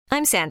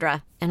I'm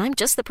Sandra, and I'm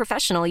just the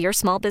professional your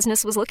small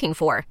business was looking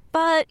for.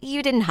 But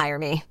you didn't hire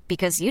me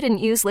because you didn't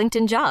use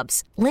LinkedIn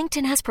Jobs.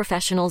 LinkedIn has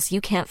professionals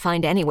you can't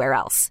find anywhere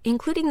else,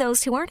 including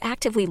those who aren't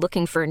actively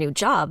looking for a new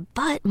job,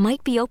 but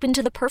might be open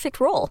to the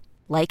perfect role,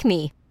 like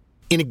me.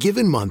 In a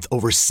given month,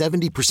 over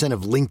 70%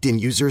 of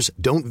LinkedIn users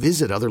don't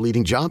visit other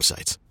leading job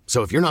sites.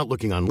 So if you're not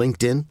looking on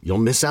LinkedIn, you'll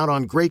miss out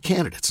on great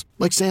candidates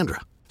like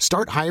Sandra.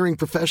 Start hiring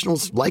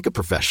professionals like a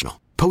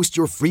professional. Post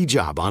your free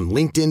job on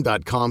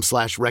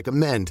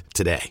linkedin.com/recommend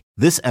today.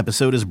 This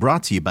episode is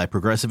brought to you by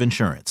Progressive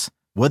Insurance.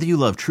 Whether you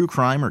love true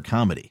crime or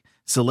comedy,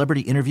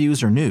 celebrity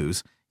interviews or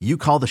news, you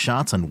call the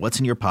shots on what's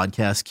in your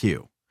podcast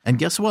queue. And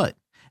guess what?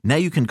 Now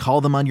you can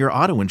call them on your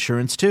auto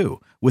insurance too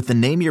with the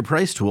Name Your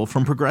Price tool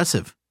from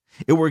Progressive.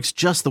 It works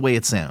just the way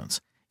it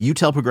sounds. You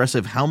tell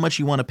Progressive how much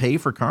you want to pay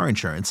for car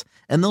insurance,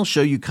 and they'll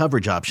show you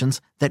coverage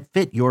options that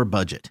fit your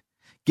budget.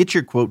 Get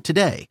your quote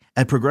today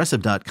at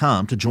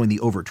Progressive.com to join the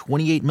over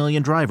 28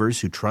 million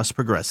drivers who trust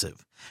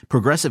Progressive.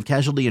 Progressive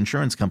Casualty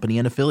Insurance Company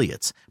and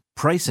Affiliates.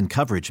 Price and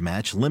coverage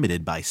match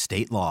limited by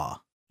state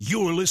law.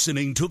 You're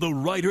listening to the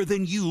Reiter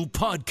Than You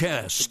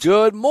podcast.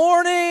 Good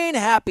morning.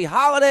 Happy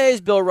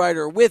holidays. Bill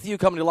Reiter with you,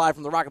 coming to you live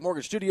from the Rocket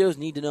Mortgage Studios.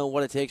 Need to know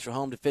what it takes for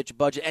home to fit your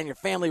budget and your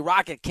family.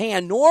 Rocket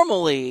can.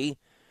 Normally,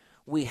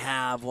 we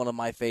have one of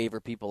my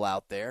favorite people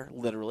out there.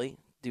 Literally.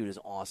 Dude is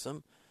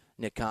awesome.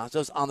 Nick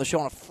Kostos on the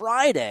show on a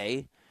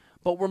Friday,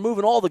 but we're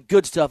moving all the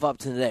good stuff up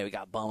to today. We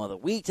got Bum of the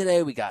Week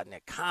today. We got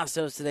Nick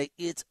Kostos today.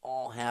 It's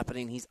all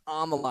happening. He's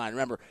on the line.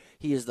 Remember,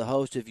 he is the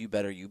host of You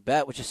Better You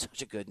Bet, which is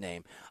such a good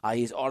name.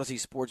 He's Odyssey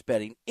Sports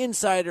Betting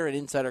Insider, and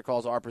Insider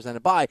Calls are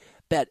presented by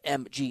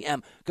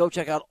BetMGM. Go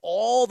check out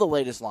all the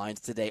latest lines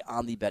today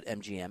on the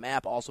BetMGM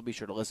app. Also, be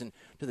sure to listen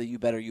to the You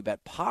Better You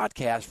Bet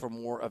podcast for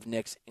more of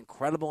Nick's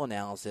incredible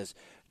analysis.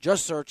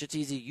 Just search It's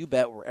Easy You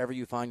Bet wherever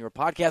you find your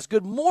podcast.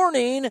 Good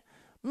morning,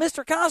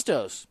 Mr.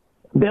 Kostos.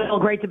 Bill,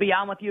 great to be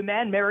on with you,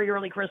 man. Merry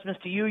early Christmas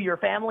to you, your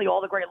family,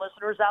 all the great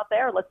listeners out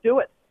there. Let's do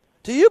it.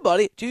 To you,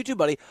 buddy. To you too,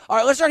 buddy. All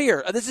right, let's start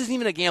here. This isn't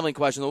even a gambling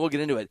question, though. We'll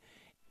get into it.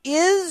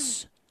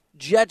 Is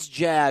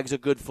Jets-Jags a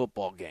good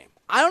football game?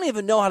 I don't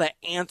even know how to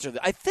answer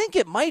that. I think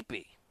it might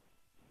be.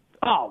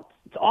 Oh,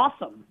 it's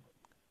awesome.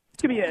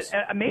 It's going to be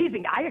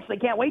amazing. I actually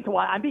can't wait to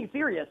watch. I'm being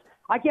serious.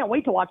 I can't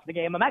wait to watch the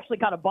game. I'm actually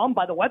kind of bummed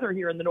by the weather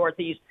here in the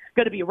Northeast.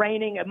 Going to be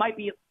raining. It might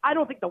be – I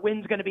don't think the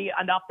wind's going to be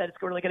enough that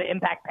it's really going to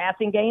impact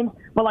passing games.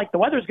 But, the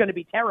weather's going to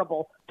be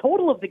terrible.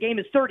 Total of the game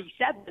is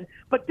 37.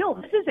 But, Bill,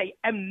 this is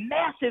a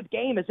massive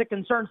game as it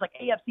concerns,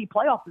 AFC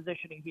playoff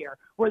positioning here,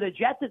 where the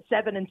Jets at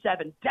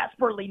 7-7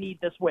 desperately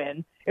need this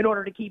win in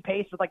order to keep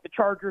pace with, the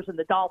Chargers and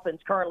the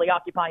Dolphins currently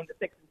occupying the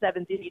 6 and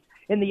 7 seeds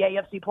in the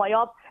AFC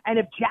playoffs. And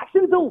if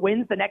Jacksonville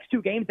wins the next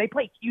two games, they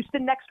play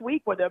Houston next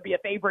week, where they'll be a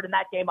favorite in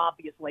that game,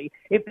 obviously.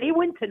 If they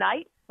win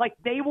tonight,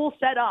 they will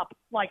set up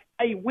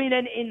a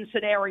win-and-in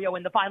scenario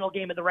in the final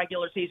game of the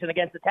regular season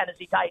against the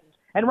Tennessee Titans.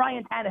 And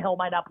Ryan Tannehill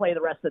might not play the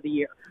rest of the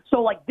year.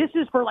 So, this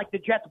is for, the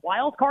Jets'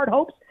 wild card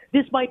hopes.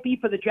 This might be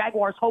for the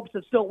Jaguars' hopes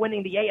of still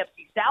winning the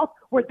AFC South,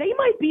 where they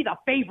might be the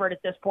favorite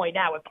at this point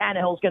now if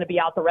Tannehill's going to be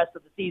out the rest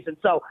of the season.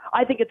 So,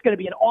 I think it's going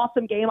to be an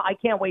awesome game. I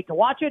can't wait to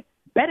watch it.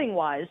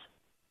 Betting-wise,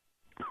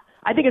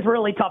 I think it's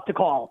really tough to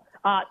call.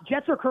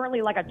 Jets are currently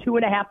a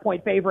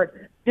 2.5-point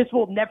favorite. This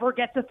will never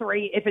get to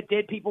 3. If it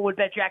did, people would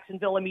bet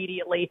Jacksonville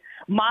immediately.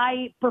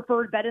 My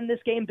preferred bet in this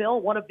game, Bill,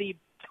 one of the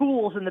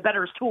tools in the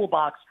bettor's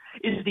toolbox,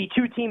 is the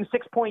 2-team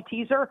 6-point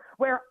teaser,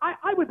 where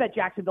I would bet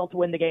Jacksonville to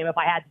win the game if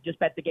I had to just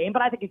bet the game,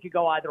 but I think it could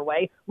go either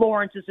way.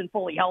 Lawrence isn't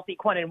fully healthy.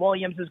 Quentin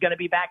Williams is going to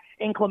be back.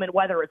 Inclement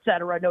weather,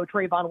 etc. No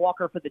Trayvon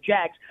Walker for the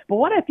Jags. But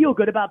what I feel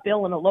good about,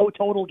 Bill, in a low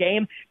total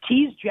game,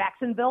 tease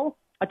Jacksonville,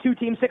 a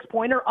 2-team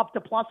 6-pointer, up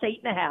to plus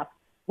 8.5.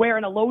 Where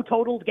in a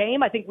low-totaled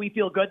game, I think we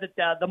feel good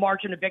that the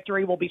margin of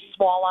victory will be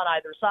small on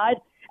either side.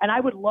 And I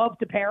would love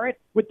to pair it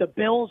with the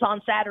Bills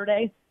on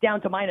Saturday,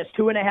 down to minus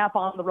 2.5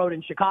 on the road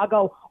in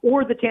Chicago,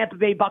 or the Tampa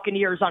Bay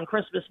Buccaneers on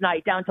Christmas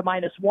night, down to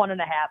minus 1.5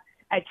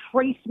 at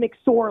Trace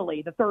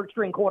McSorley, the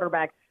third-string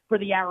quarterback for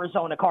the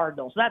Arizona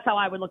Cardinals. So that's how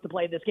I would look to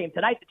play this game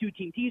tonight. The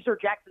 2-team teaser,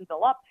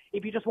 Jacksonville up.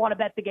 If you just want to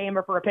bet the game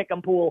or for a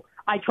pick-em pool,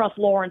 I trust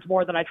Lawrence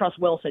more than I trust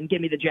Wilson. Give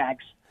me the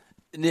Jags.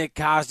 Nick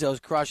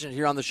Kostos crushing it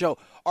here on the show.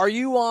 Are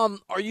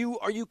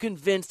you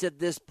convinced at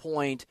this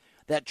point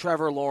that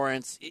Trevor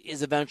Lawrence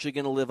is eventually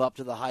going to live up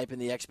to the hype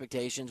and the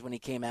expectations when he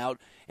came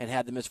out and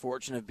had the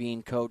misfortune of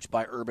being coached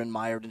by Urban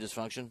Meyer to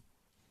dysfunction?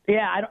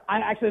 Yeah, I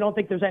actually don't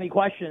think there's any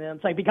question.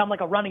 It's become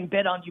a running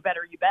bit on You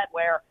Better You Bet,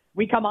 where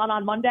we come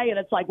on Monday and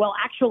it's well,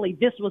 actually,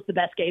 this was the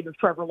best game of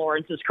Trevor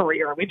Lawrence's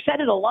career. We've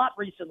said it a lot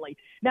recently.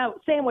 Now,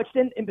 sandwiched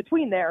in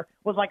between there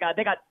was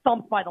they got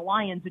thumped by the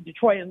Lions in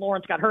Detroit, and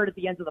Lawrence got hurt at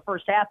the end of the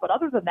first half. But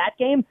other than that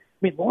game,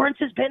 Lawrence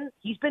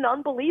he's been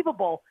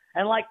unbelievable.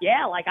 And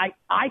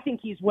I think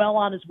he's well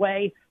on his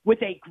way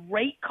with a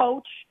great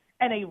coach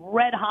and a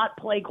red-hot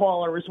play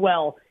caller as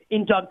well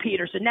in Doug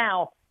Peterson.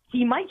 Now,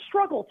 he might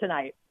struggle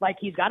tonight.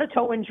 He's got a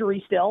toe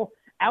injury still,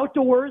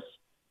 outdoors,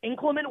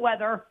 inclement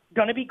weather,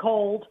 going to be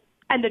cold.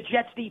 And the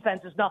Jets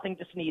defense is nothing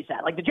to sneeze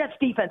at. Like, the Jets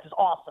defense is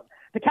awesome.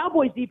 The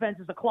Cowboys defense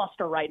is a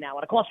cluster right now,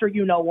 and a cluster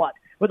you know what.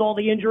 With all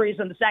the injuries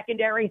in the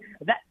secondary,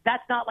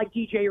 that's not like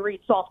DJ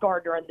Reed, Sauce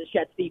Gardner, and the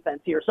Jets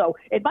defense here. So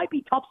it might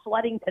be tough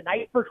sledding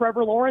tonight for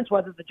Trevor Lawrence,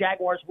 whether the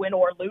Jaguars win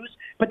or lose,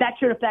 but that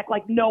should affect,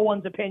 like, no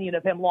one's opinion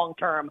of him long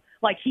term.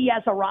 Like, he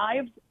has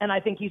arrived, and I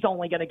think he's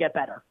only going to get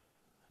better.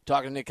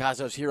 Talking to Nick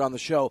Kostos here on the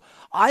show,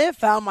 I have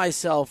found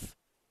myself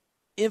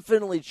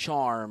infinitely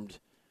charmed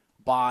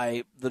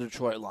by the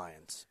Detroit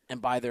Lions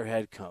and by their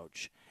head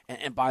coach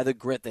and by the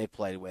grit they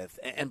played with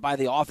and by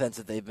the offense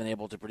that they've been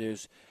able to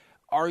produce.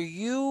 How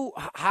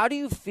do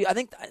you feel? I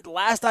think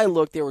last I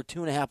looked, they were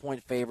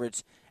 2.5-point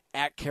favorites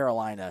at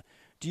Carolina.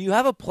 Do you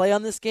have a play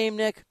on this game,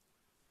 Nick?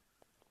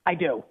 I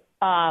do.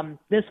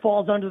 This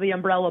falls under the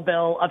umbrella,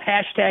 Bill, of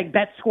hashtag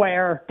bet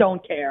square,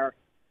 don't care.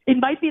 It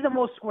might be the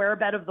most square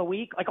bet of the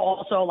week. I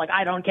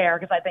don't care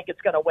because I think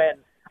it's going to win.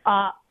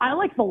 I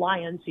like the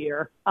Lions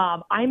here.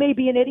 I may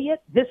be an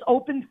idiot. This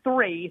opened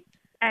 3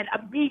 and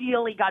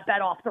immediately got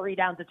bet off 3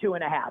 down to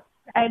 2.5.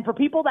 And for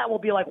people that will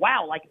be like,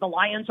 wow, like the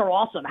Lions are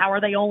awesome. How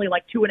are they only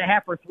like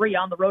 2.5 or 3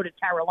 on the road at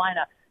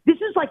Carolina? This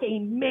is like a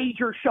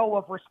major show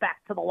of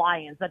respect to the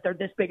Lions that they're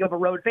this big of a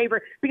road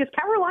favorite because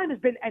Carolina's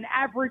been an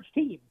average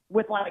team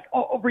with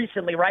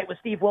recently, right, with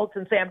Steve Wilkes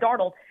and Sam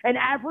Darnold. And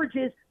average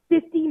is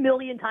 50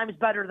 million times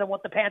better than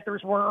what the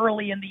Panthers were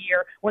early in the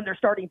year when they're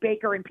starting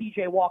Baker and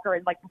P.J. Walker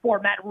and before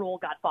Matt Rule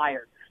got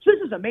fired. So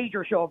this is a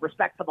major show of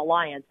respect for the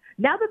Lions.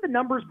 Now that the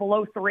number's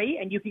below 3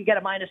 and you can get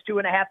a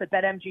 -2.5 at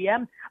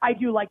BetMGM, I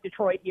do like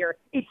Detroit here.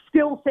 It's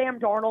still Sam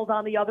Darnold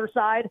on the other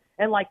side,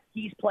 and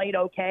he's played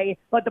okay,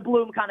 but the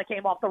bloom kind of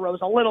came off the rose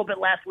a little bit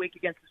last week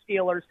against the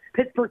Steelers.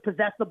 Pittsburgh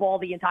possessed the ball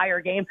the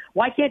entire game.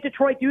 Why can't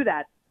Detroit do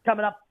that?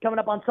 Coming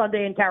up on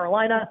Sunday in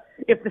Carolina.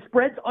 If the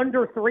spread's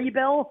under 3,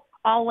 Bill,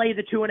 I'll lay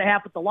the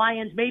 2.5 with the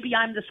Lions. Maybe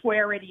I'm the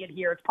square idiot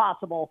here. It's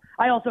possible.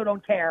 I also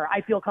don't care.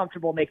 I feel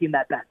comfortable making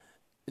that bet.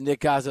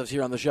 Nick Kostos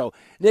here on the show.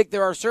 Nick,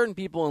 there are certain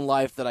people in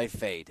life that I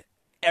fade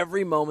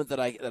every moment that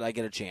I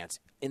get a chance.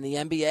 In the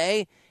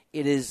NBA,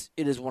 it is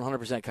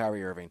 100%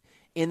 Kyrie Irving.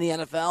 In the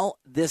NFL,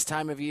 this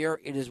time of year,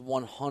 it is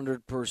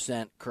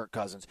 100% Kirk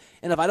Cousins.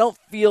 And if I don't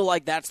feel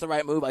like that's the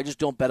right move, I just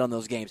don't bet on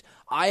those games.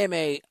 I am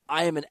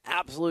an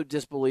absolute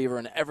disbeliever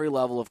in every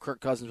level of Kirk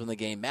Cousins when the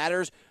game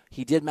matters.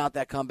 He did mount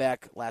that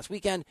comeback last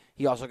weekend.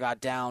 He also got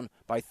down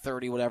by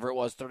 30, whatever it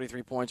was,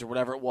 33 points or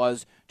whatever it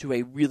was, to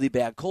a really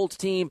bad Colts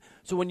team.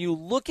 So when you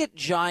look at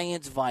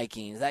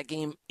Giants-Vikings, that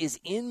game is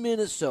in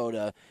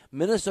Minnesota.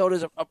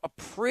 Minnesota's a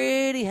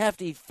pretty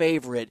hefty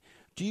favorite.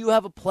 Do you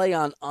have a play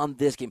on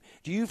this game?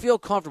 Do you feel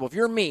comfortable? If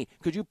you're me,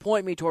 could you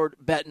point me toward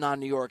betting on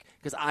New York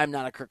because I'm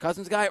not a Kirk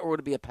Cousins guy, or would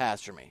it be a pass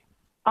for me?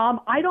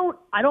 I don't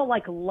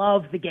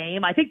love the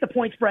game. I think the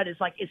point spread is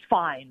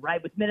fine,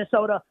 right? With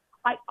Minnesota,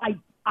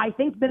 I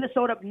think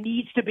Minnesota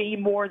needs to be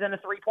more than a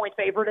 3-point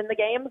favorite in the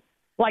game,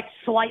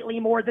 slightly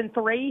more than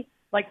 3,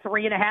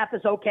 3.5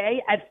 is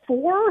okay. At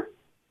 4,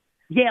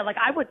 yeah,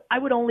 I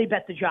would only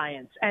bet the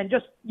Giants. And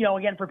just,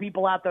 again, for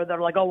people out there that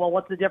are like, oh, well,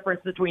 what's the difference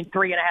between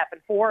 3.5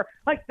 and 4?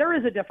 There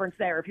is a difference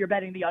there if you're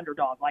betting the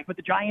underdog. With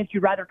the Giants,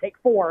 you'd rather take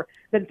 4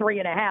 than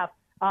 3.5.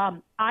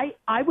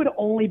 I would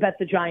only bet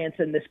the Giants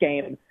in this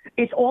game.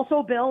 It's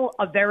also, Bill,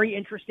 a very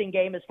interesting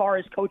game as far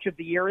as Coach of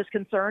the Year is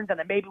concerned, and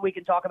then maybe we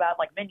can talk about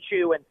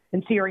Minshew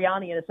and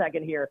Sirianni in a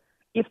second here.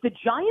 If the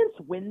Giants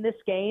win this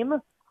game,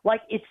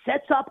 it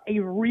sets up a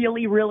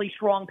really, really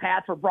strong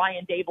path for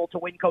Brian Daboll to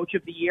win Coach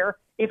of the Year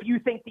if you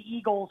think the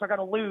Eagles are going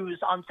to lose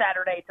on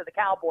Saturday to the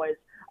Cowboys.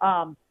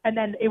 And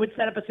then it would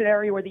set up a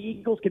scenario where the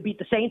Eagles could beat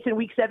the Saints in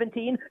Week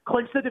 17,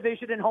 clinch the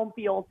division in home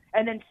field,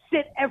 and then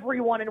sit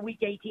everyone in Week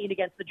 18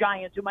 against the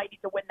Giants, who might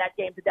need to win that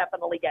game to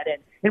definitely get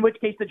in which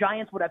case the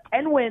Giants would have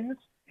 10 wins,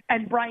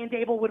 and Brian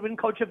Daboll would win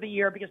Coach of the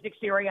Year because Nick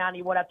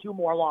Sirianni would have 2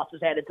 more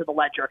losses added to the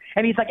ledger.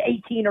 And he's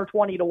 18 or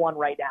 20 to 1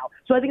 right now.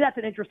 So I think that's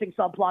an interesting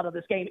subplot of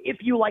this game if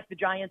you like the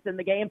Giants in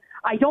the game.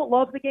 I don't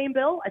love the game,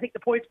 Bill. I think the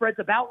point spread's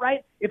about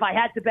right. If I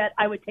had to bet,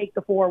 I would take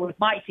the 4 with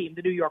my team,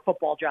 the New York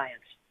Football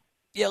Giants.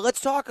 Yeah,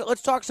 let's talk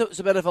some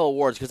NFL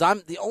awards because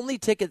I'm the only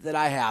ticket that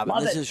I have,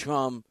 and this is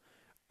from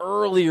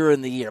earlier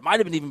in the year. Might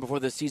have been even before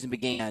the season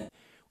began,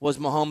 was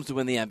Mahomes to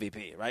win the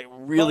MVP, right?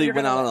 Really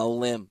went out on a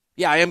limb.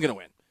 Yeah, I am going to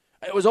win.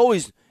 It was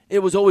always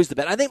the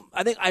bet. I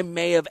think I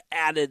may have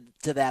added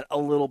to that a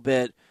little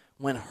bit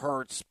when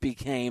Hurts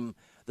became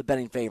the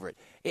betting favorite.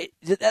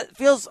 That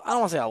feels, I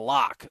don't want to say a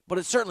lock, but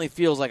it certainly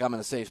feels like I'm in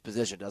a safe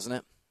position, doesn't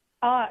it?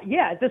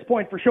 Yeah, at this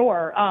point for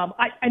sure.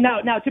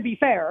 Now to be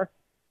fair,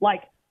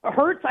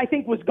 Hurts, I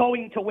think, was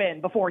going to win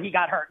before he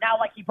got hurt. Now,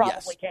 he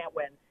probably can't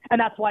win. And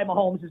that's why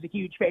Mahomes is a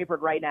huge favorite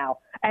right now.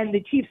 And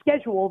the Chiefs'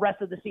 schedule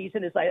rest of the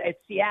season is it's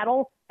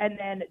Seattle and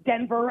then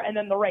Denver and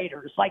then the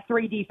Raiders.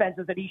 3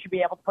 defenses that he should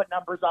be able to put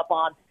numbers up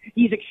on.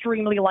 He's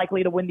extremely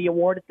likely to win the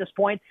award at this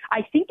point.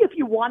 I think if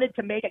you wanted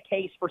to make a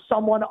case for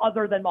someone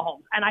other than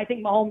Mahomes, and I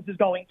think Mahomes is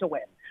going to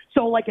win.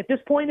 So, at this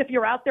point, if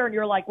you're out there and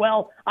you're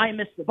well, I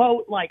missed the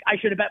boat, I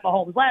should have bet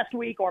Mahomes last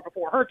week or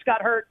before Hurts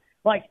got hurt,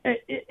 Like,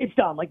 it's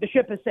done. Like, the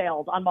ship has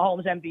sailed on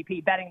Mahomes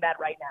MVP, betting that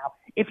right now.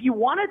 If you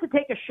wanted to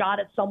take a shot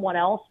at someone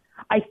else,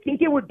 I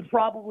think it would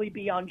probably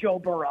be on Joe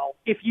Burrow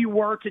if you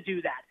were to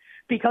do that.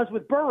 Because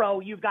with Burrow,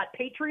 you've got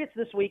Patriots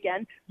this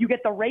weekend. You get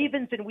the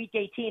Ravens in Week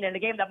 18 in a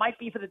game that might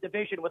be for the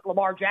division with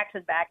Lamar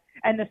Jackson back.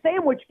 And the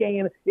sandwich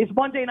game is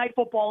Monday Night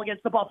Football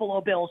against the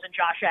Buffalo Bills and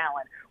Josh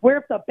Allen, where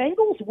if the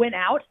Bengals win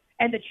out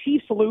and the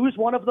Chiefs lose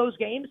one of those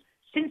games,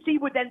 Cincy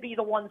would then be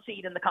the 1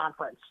 seed in the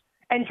conference.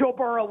 And Joe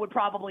Burrow would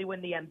probably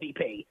win the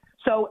MVP.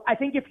 So I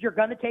think if you're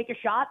going to take a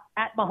shot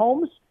at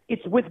Mahomes,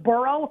 it's with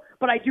Burrow,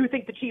 but I do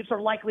think the Chiefs are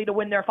likely to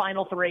win their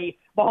final 3.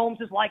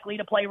 Mahomes is likely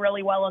to play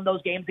really well in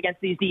those games against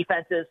these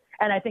defenses,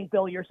 and I think,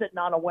 Bill, you're sitting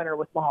on a winner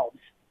with Mahomes.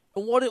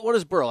 What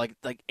is Burrow, like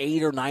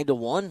 8 or 9 to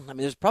 1? I mean,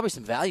 there's probably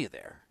some value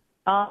there.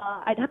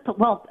 I'd have to.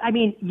 Well, I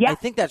mean, yeah, I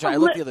think that's right. I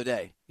looked the other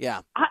day.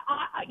 Yeah,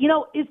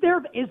 is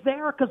there?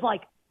 Because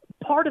like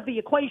part of the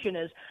equation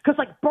is because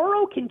like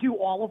Burrow can do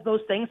all of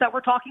those things that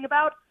we're talking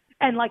about.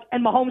 And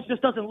Mahomes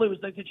just doesn't lose.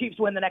 The Chiefs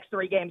win the next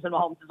 3 games, and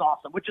Mahomes is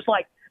awesome, which is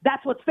like, that's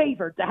what's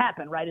favored to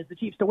happen, right, is the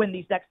Chiefs to win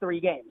these next 3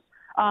 games.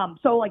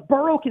 So, like,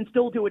 Burrow can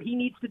still do what he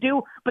needs to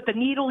do, but the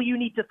needle you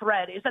need to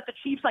thread is that the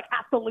Chiefs, like,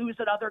 have to lose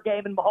another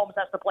game, and Mahomes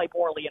has to play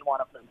poorly in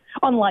one of them.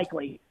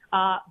 Unlikely.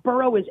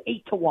 Burrow is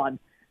 8 to 1.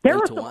 There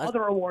are some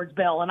other awards,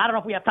 Bill, and I don't know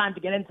if we have time to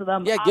get into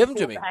them. Yeah, give them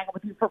to me. Hang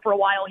with you for a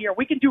while here.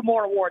 We can do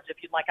more awards if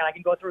you'd like, and I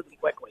can go through them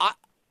quickly.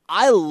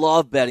 I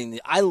love betting.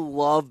 I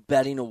love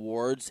betting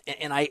awards,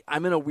 and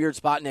I'm in a weird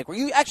spot, Nick. Where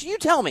you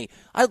tell me.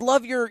 I'd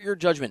love your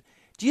judgment.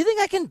 Do you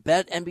think I can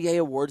bet NBA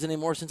awards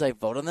anymore since I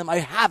vote on them? I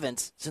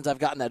haven't since I've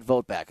gotten that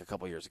vote back a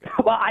couple years ago.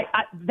 Well, I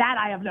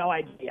have no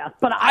idea,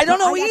 but I don't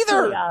know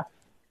either. Actually,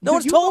 no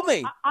one's told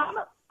me.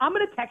 I'm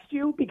going to text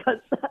you because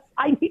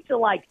I need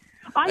to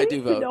I need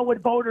to know what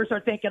voters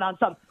are thinking on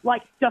some,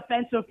 like,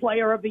 Defensive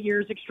Player of the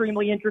Year is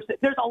extremely interesting.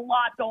 There's a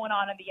lot going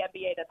on in the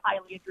NBA that's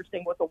highly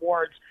interesting with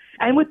awards.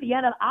 And with the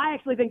NFL, I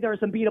actually think there are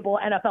some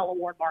beatable NFL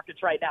award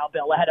markets right now,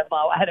 Bill, ahead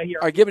of your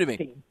All right, give it to me.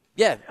 team.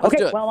 Yeah, let's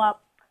do it. Well,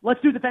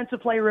 let's do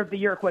Defensive Player of the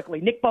Year quickly.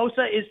 Nick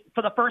Bosa is,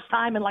 for the first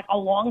time in, like, a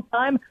long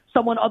time,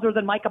 someone other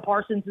than Micah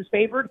Parsons is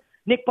favored.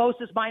 Nick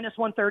Bosa's minus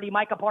 130,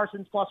 Micah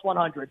Parsons plus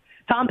 100.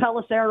 Tom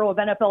Pelissero of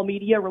NFL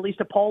Media released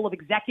a poll of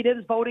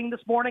executives voting this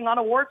morning on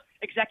awards.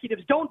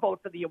 Executives don't vote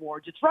for the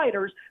awards. It's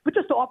writers. But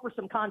just to offer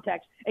some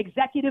context,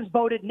 executives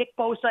voted Nick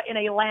Bosa in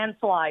a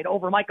landslide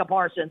over Micah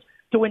Parsons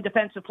to win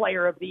Defensive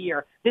Player of the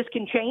Year. This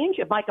can change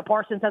if Micah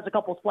Parsons has a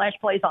couple splash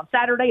plays on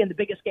Saturday in the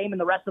biggest game in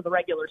the rest of the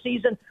regular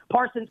season.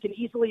 Parsons can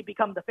easily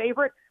become the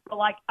favorite. But,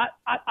 like,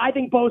 I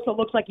think Bosa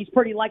looks like he's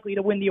pretty likely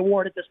to win the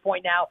award at this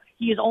point now.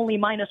 He is only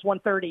minus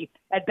 130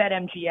 at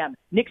BetMGM.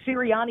 Nick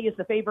Sirianni is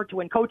the favorite to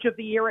win Coach of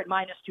the Year at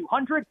minus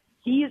 200.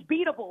 He is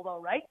beatable, though,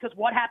 right? Because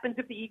what happens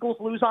if the Eagles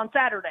lose on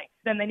Saturday?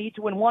 Then they need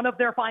to win one of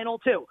their final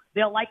 2.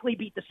 They'll likely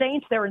beat the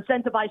Saints. They're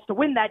incentivized to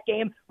win that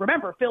game.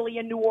 Remember, Philly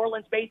and New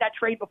Orleans made that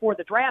trade before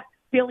the draft.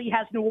 Philly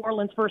has New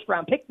Orleans'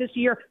 first-round pick this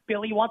year.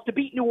 Philly wants to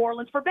beat New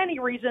Orleans for many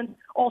reasons,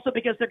 also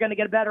because they're going to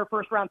get a better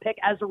first-round pick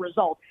as a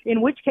result. In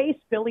which case,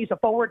 Philly's a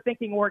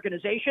forward-thinking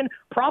organization,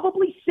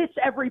 probably sits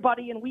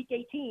everybody in Week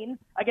 18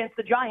 against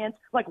the Giants.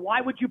 Like,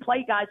 why would you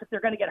play guys if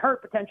they're going to get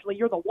hurt potentially?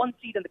 You're the 1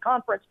 seed in the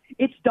conference.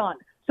 It's done.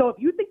 So if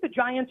you think the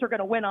Giants are going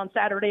to win on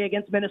Saturday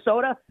against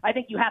Minnesota, I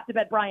think you have to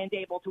bet Brian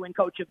Daboll to win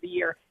Coach of the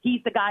Year. He's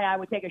the guy I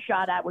would take a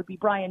shot at, would be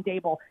Brian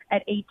Daboll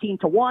at 18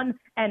 to 1.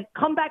 And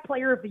Comeback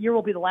Player of the Year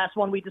will be the last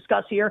one we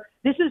discuss here.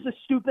 This is the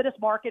stupidest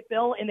market,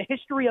 Bill, in the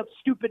history of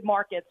stupid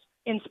markets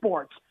in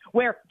sports,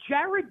 where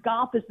Jared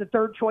Goff is the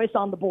third choice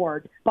on the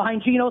board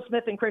behind Geno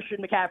Smith and Christian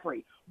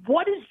McCaffrey.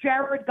 What is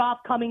Jared Goff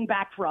coming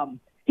back from?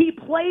 He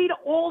played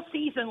all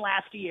season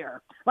last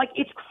year. Like,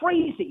 it's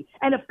crazy.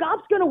 And if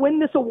Goff's going to win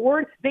this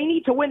award, they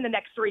need to win the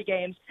next 3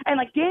 games. And,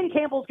 like, Dan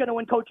Campbell's going to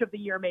win Coach of the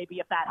Year maybe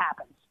if that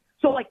happens.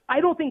 So, like, I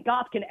don't think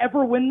Goff can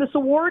ever win this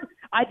award.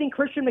 I think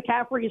Christian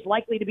McCaffrey is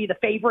likely to be the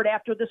favorite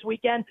after this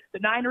weekend. The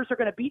Niners are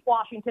going to beat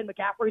Washington.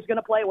 McCaffrey's going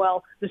to play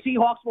well. The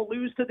Seahawks will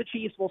lose to the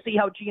Chiefs. We'll see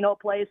how Geno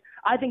plays.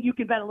 I think you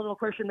can bet a little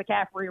Christian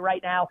McCaffrey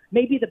right now.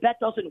 Maybe the bet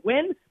doesn't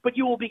win, but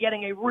you will be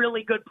getting a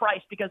really good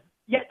price because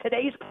yet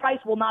today's price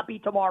will not be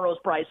tomorrow's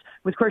price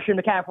with Christian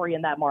McCaffrey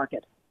in that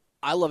market.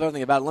 I love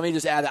everything about it. Let me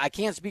just add, I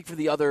can't speak for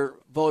the other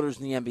voters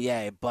in the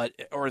NBA,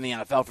 or in the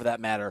NFL for that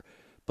matter.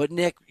 But,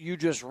 Nick, you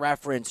just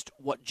referenced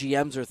what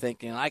GMs are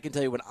thinking. And I can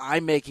tell you when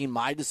I'm making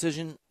my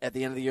decision at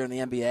the end of the year in the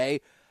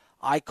NBA,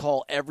 I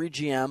call every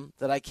GM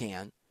that I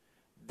can.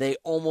 They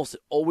almost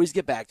always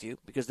get back to you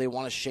because they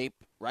want to shape,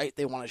 right?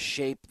 They want to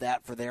shape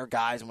that for their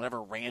guys and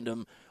whatever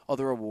random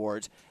other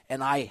awards.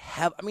 And you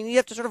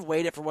have to sort of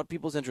weight it for what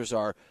people's interests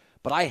are.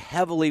 But I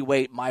heavily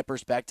weight my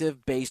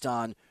perspective based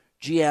on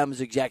GMs,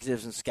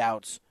 executives, and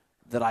scouts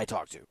that I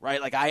talk to, right?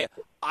 Like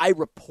I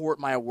report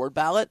my award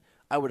ballot.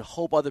 I would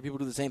hope other people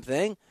do the same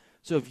thing.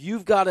 So if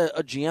you've got a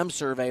GM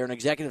survey or an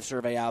executive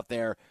survey out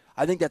there,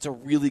 I think that's a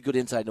really good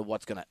insight into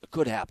what's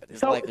could happen.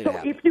 Likely to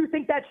happen. If you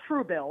think that's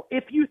true, Bill,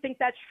 if you think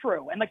that's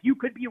true, and like you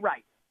could be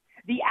right,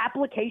 the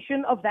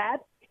application of that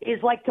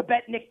is like to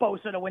bet Nick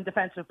Bosa to win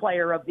Defensive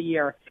Player of the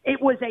Year. It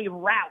was a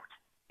rout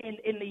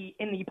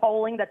in the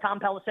polling that Tom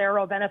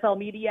Pelissero of NFL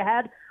Media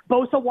had,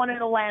 Bosa won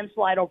in a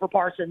landslide over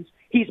Parsons.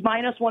 He's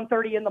minus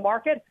 130 in the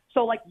market.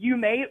 So, like, you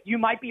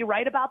might be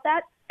right about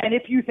that. And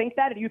if you think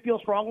that and you feel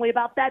strongly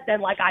about that,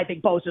 then, like, I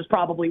think Bosa's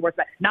probably worth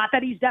that. Not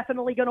that he's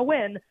definitely going to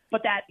win,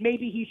 but that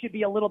maybe he should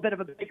be a little bit of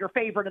a bigger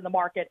favorite in the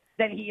market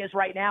than he is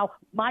right now.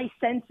 My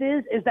sense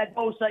is that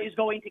Bosa is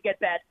going to get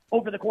bet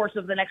over the course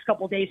of the next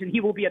couple of days, and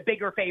he will be a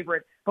bigger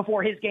favorite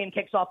before his game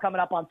kicks off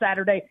coming up on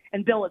Saturday.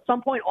 And, Bill, at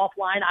some point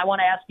offline, I want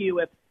to ask you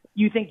if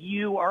you think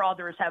you or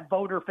others have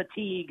voter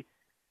fatigue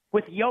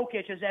with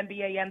Jokic as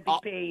NBA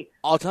MVP.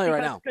 I'll tell you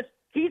right now.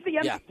 He's the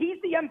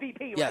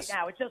MVP right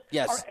now. It's just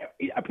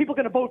are people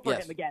going to vote for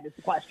him again is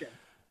the question.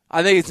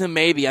 I think it's a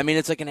maybe. I mean,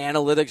 it's like an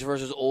analytics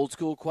versus old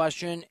school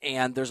question,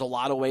 and there's a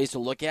lot of ways to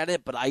look at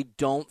it, but I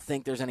don't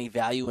think there's any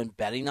value in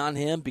betting on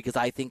him because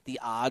I think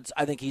the odds,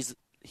 I think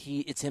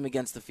it's him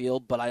against the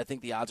field, but I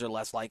think the odds are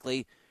less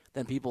likely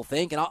than people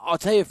think. And I'll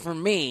tell you, for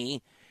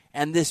me,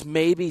 and this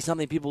may be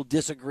something people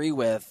disagree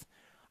with,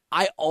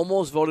 I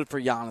almost voted for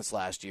Giannis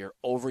last year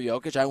over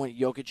Jokic. I went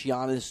Jokic,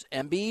 Giannis,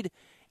 Embiid.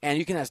 And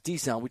you can ask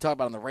D-Cell, we talked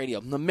about it on the radio.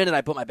 The minute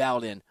I put my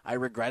ballot in, I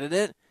regretted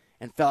it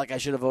and felt like I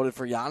should have voted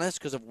for Giannis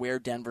because of where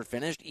Denver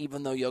finished,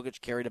 even though Jokic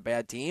carried a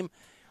bad team.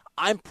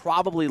 I'm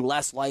probably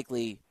less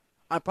likely.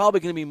 I'm probably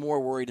going to be more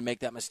worried to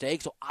make that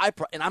mistake. So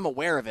and I'm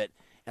aware of it,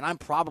 and I'm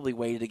probably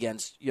weighted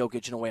against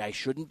Jokic in a way I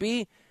shouldn't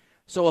be.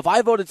 So if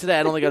I voted today,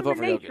 I'd only got to vote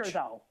for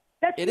Jokic.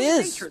 That's human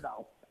nature,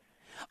 though.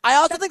 I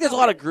also think there's a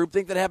lot of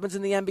groupthink that happens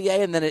in the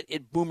NBA, and then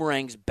it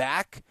boomerangs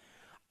back.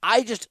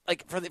 I just,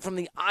 like, from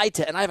the eye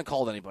test, and I haven't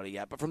called anybody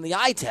yet, but from the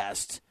eye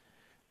test,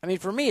 I mean,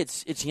 for me,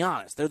 it's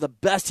Giannis. They're the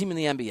best team in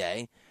the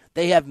NBA.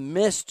 They have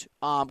missed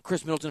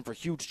Chris Middleton for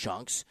huge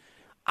chunks.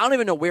 I don't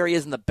even know where he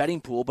is in the betting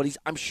pool, but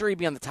I'm sure he'd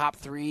be on the top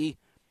 3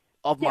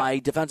 of my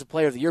Defensive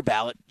Player of the Year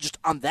ballot, just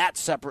on that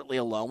separately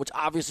alone, which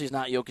obviously is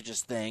not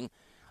Jokic's thing.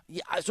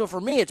 Yeah, so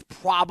for me, it's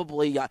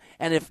probably,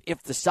 and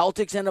if the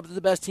Celtics end up the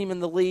best team in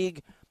the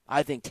league,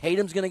 I think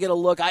Tatum's going to get a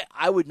look.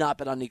 I would not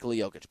bet on Nikola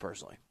Jokic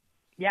personally.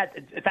 Yeah,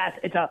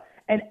 it's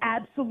an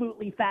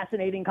absolutely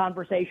fascinating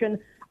conversation.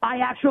 I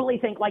actually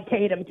think, like,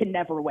 Tatum can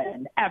never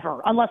win,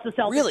 ever, unless the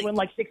Celtics win,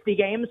 like, 60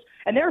 games.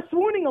 And they're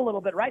swooning a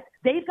little bit, right?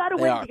 They've got to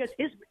win because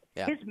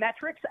his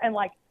metrics, and,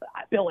 like,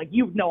 Bill, like,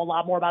 you know a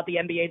lot more about the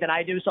NBA than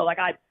I do, so, like,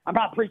 I'm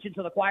not preaching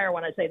to the choir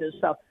when I say this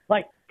stuff.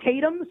 Like,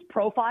 Tatum's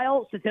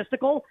profile,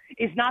 statistical,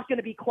 is not going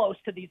to be close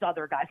to these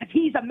other guys. Like,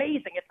 he's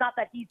amazing. It's not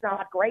that he's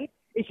not great.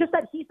 It's just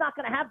that he's not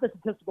going to have the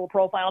statistical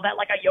profile that,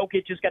 like, a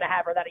Jokic is going to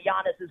have or that a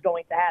Giannis is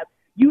going to have.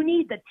 You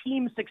need the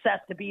team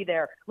success to be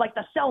there, like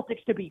the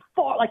Celtics to be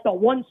far, like the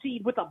 1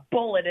 seed with a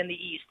bullet in the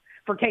East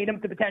for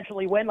Tatum to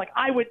potentially win. Like,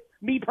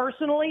 me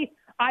personally,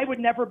 I would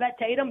never bet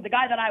Tatum. The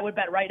guy that I would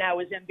bet right now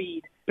is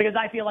Embiid because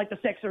I feel like the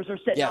Sixers are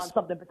sitting on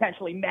something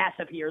potentially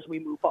massive here as we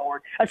move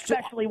forward,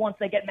 especially once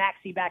they get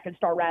Maxey back and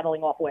start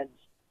rattling off wins.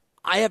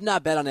 I have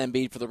not bet on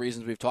Embiid for the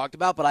reasons we've talked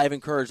about, but I have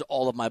encouraged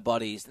all of my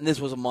buddies, and this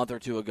was a month or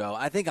two ago,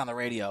 I think on the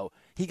radio,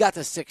 he got to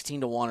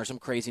 16-1 or some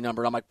crazy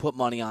number. I'm like, put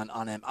money on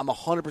him. I'm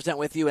 100%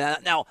 with you.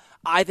 And now,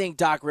 I think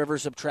Doc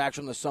Rivers subtracts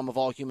from the sum of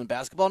all human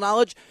basketball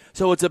knowledge,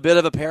 so it's a bit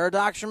of a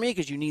paradox for me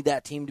because you need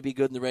that team to be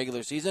good in the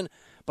regular season.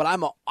 But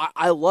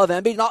I love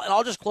Embiid, and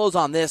I'll just close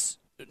on this,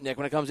 Nick,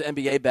 when it comes to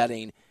NBA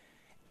betting.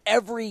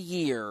 Every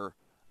year,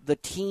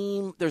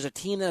 there's a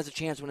team that has a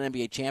chance to win an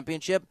NBA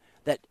championship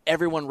that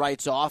everyone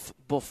writes off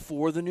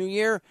before the new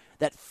year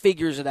that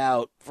figures it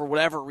out for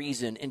whatever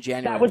reason in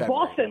January. That was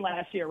Boston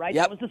last year, right?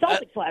 Yep. That was the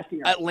Celtics last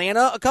year.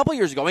 Atlanta a couple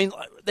years ago. I mean,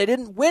 they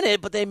didn't win it,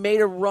 but they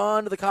made a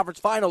run to the conference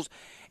finals.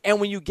 And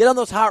when you get on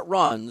those hot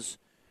runs,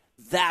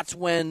 that's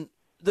when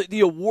the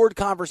award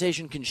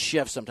conversation can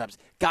shift sometimes.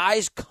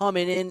 Guys come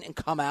in and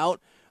come out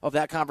of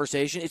that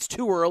conversation. It's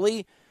too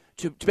early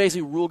to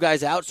basically rule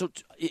guys out. So,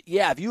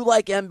 if you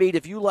like Embiid,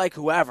 if you like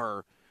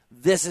whoever,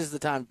 this is the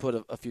time to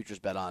put a futures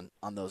bet on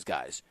those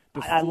guys.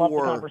 I love the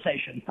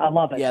conversation. I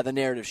love it. Yeah, the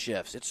narrative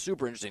shifts. It's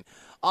super interesting.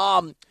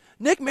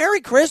 Nick, Merry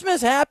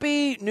Christmas,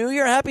 Happy New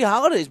Year, Happy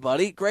Holidays,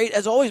 buddy. Great,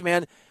 as always,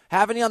 man.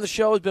 Having you on the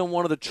show has been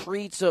one of the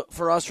treats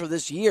for us for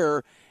this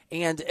year.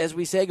 And as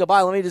we say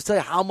goodbye, let me just tell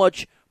you how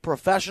much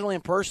professionally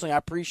and personally I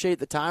appreciate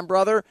the time,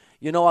 brother.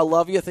 You know I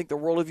love you. I think the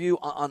world of you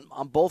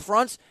on both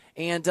fronts.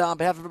 And on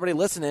behalf of everybody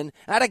listening,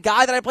 I had a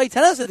guy that I played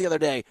tennis with the other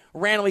day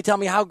randomly tell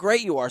me how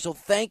great you are. So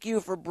thank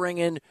you for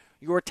bringing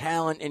your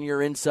talent and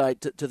your insight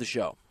to the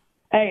show.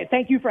 Hey,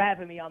 thank you for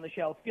having me on the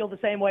show. Feel the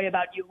same way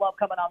about you. Love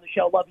coming on the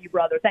show. Love you,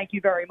 brother. Thank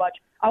you very much.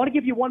 I want to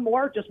give you one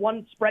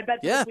spread bet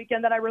this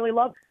weekend that I really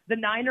love. The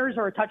Niners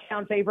are a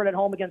touchdown favorite at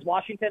home against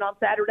Washington on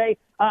Saturday.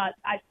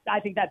 I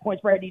think that point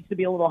spread needs to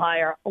be a little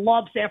higher.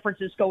 Love San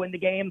Francisco in the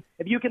game.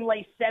 If you can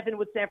lay 7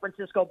 with San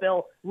Francisco,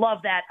 Bill, love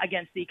that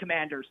against the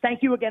Commanders.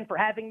 Thank you again for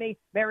having me.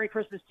 Merry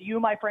Christmas to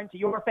you, my friend, to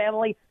your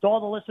family, to all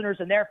the listeners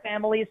and their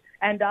families,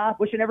 and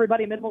wishing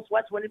everybody Minimal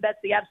Sweats winning bets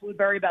the absolute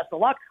very best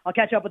of luck. I'll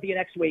catch up with you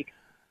next week.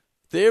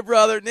 Dear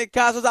brother, Nick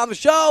Kostos on the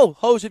show.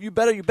 Host of You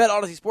Better, You Bet,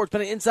 Odyssey Sports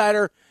Betting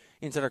Insider.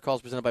 Insider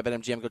calls presented by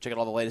BetMGM. Go check out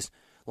all the latest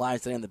lines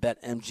today on the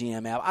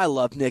BetMGM app. I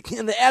love Nick.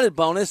 And the added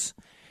bonus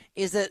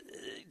is that,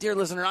 dear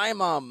listener,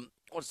 I'm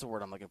what's the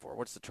word I'm looking for?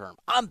 What's the term?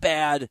 I'm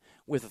bad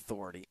with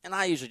authority, and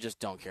I usually just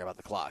don't care about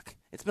the clock.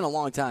 It's been a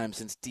long time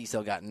since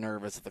D-Cell got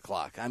nervous at the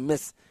clock. I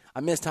miss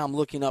Tom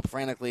looking up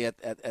frantically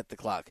at the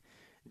clock.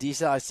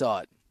 D-Cell, I saw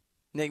it.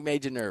 Nick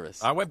made you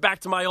nervous. I went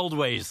back to my old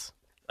ways.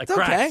 It's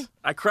okay.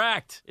 I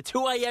cracked. It's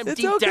who I am it's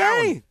deep okay.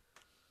 down.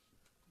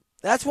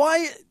 That's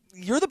why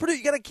you're the producer.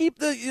 You got to keep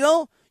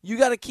you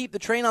got to keep the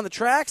train on the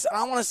tracks.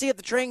 I want to see if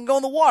the train can go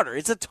in the water.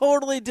 It's a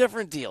totally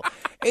different deal.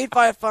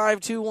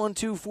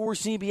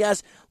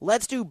 855-212-4CBS.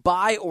 Let's do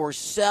buy or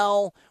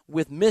sell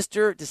with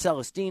Mr.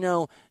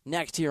 DeCelestino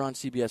next here on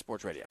CBS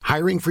Sports Radio.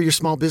 Hiring for your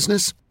small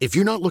business? If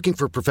you're not looking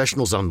for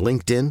professionals on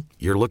LinkedIn,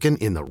 you're looking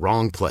in the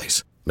wrong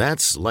place.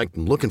 That's like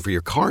looking for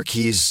your car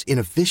keys in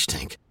a fish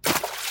tank.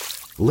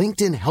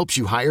 LinkedIn helps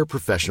you hire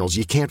professionals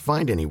you can't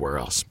find anywhere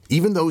else,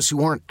 even those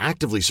who aren't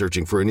actively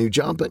searching for a new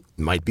job but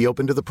might be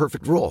open to the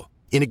perfect role.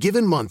 In a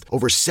given month,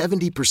 over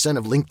 70%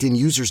 of LinkedIn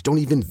users don't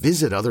even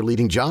visit other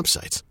leading job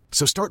sites.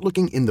 So start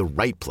looking in the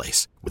right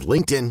place. With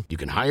LinkedIn, you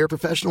can hire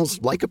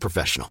professionals like a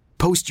professional.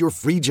 Post your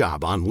free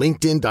job on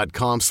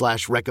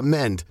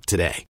linkedin.com/recommend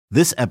today.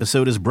 This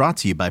episode is brought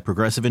to you by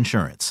Progressive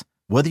Insurance.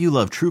 Whether you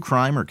love true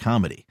crime or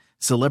comedy,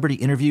 celebrity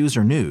interviews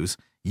or news,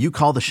 you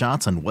call the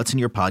shots on what's in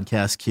your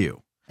podcast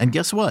queue. And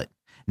guess what?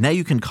 Now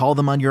you can call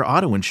them on your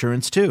auto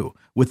insurance too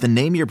with the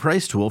Name Your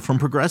Price tool from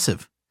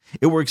Progressive.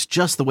 It works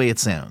just the way it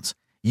sounds.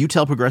 You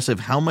tell Progressive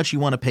how much you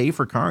want to pay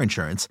for car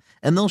insurance,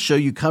 and they'll show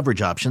you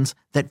coverage options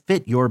that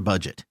fit your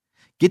budget.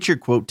 Get your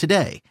quote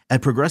today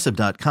at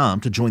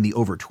Progressive.com to join the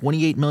over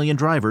 28 million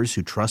drivers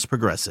who trust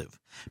Progressive.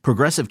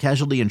 Progressive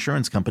Casualty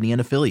Insurance Company and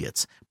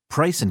Affiliates.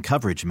 Price and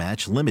coverage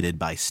match limited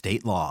by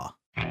state law.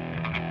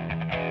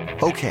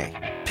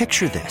 Okay,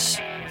 picture this.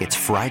 It's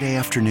Friday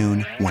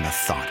afternoon when a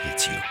thought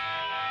hits you.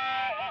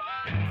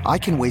 I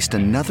can waste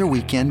another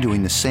weekend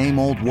doing the same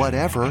old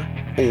whatever,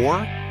 or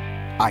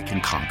I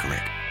can conquer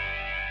it.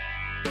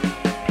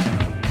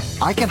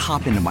 I can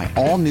hop into my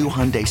all-new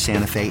Hyundai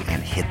Santa Fe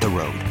and hit the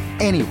road.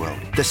 Any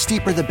road. The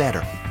steeper, the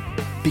better.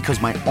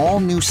 Because my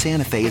all-new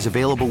Santa Fe is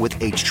available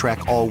with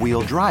H-Track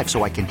all-wheel drive,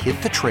 so I can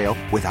hit the trail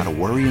without a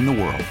worry in the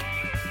world.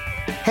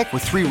 Heck,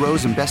 with 3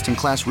 rows and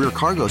best-in-class rear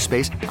cargo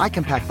space, I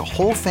can pack the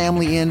whole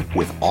family in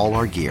with all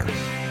our gear.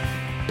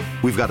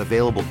 We've got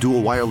available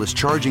dual wireless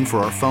charging for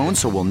our phones,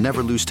 so we'll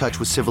never lose touch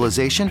with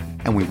civilization,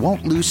 and we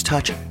won't lose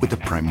touch with the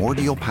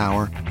primordial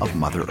power of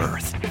Mother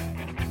Earth.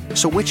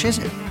 So which is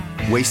it?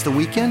 Waste the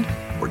weekend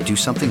or do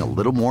something a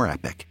little more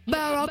epic?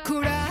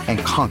 And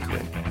conquer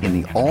it in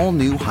the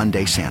all-new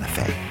Hyundai Santa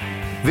Fe.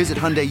 Visit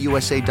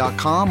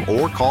HyundaiUSA.com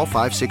or call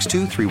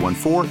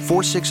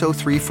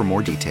 562-314-4603 for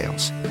more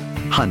details.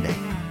 Hyundai,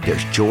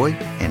 there's joy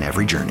in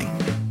every journey.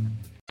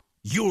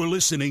 You're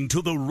listening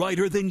to the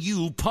Writer Than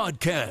You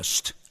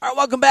podcast. All right,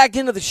 welcome back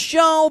into the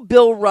show.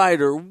 Bill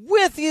Ryder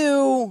with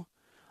you.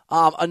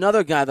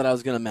 Another guy that I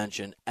was going to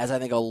mention as I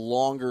think a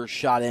longer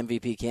shot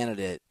MVP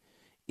candidate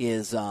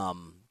is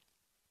Donovan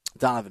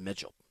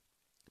Mitchell.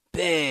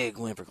 Big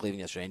win for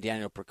Cleveland yesterday, and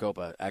Daniel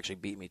Procopa actually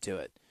beat me to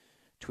it.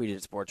 Tweeted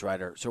at Sports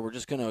Writer. So we're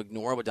just going to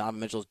ignore what Donovan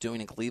Mitchell's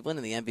doing in Cleveland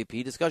in the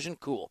MVP discussion?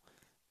 Cool.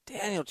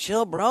 Daniel,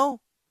 chill, bro.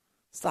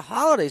 It's the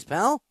holidays,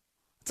 pal.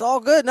 It's all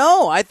good.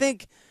 No, I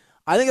think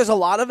there's a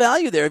lot of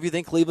value there if you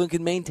think Cleveland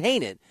can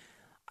maintain it.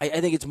 I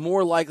think it's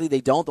more likely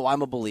they don't, though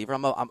I'm a believer.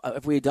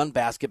 If we had done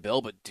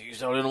basketball, but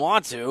D-Cell didn't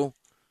want to,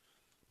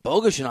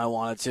 Bogusch and I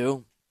wanted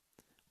to,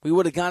 we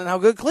would have gotten how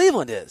good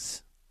Cleveland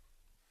is.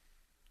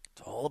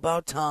 It's all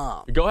about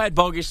Tom. Go ahead,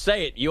 Bogusch,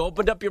 say it. You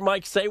opened up your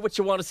mic. Say what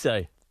you want to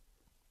say.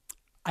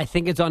 I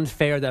think it's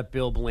unfair that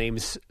Bill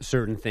blames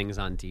certain things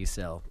on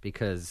D-Cell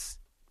because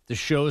the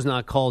show's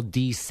not called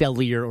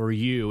D-Cellier or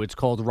You. It's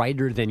called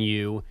Writer Than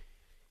You.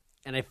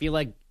 And I feel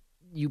like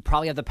you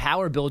probably have the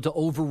power, Bill, to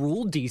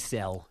overrule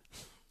D-Cell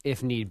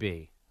if need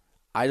be.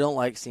 I don't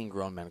like seeing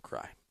grown men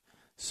cry.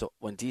 So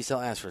when D-Cell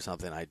asks for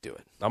something, I do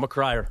it. I'm a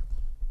crier.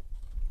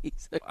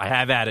 I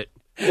have at it.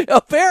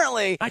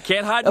 Apparently. I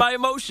can't hide my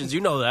emotions.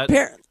 You know that.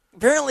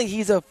 Apparently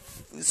he's a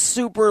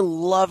super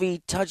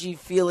lovey,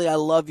 touchy-feely, I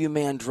love you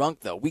man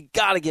drunk, though. We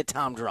got to get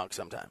Tom drunk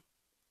sometime.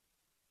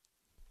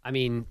 I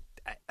mean,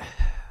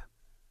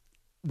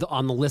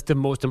 on the list of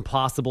most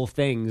impossible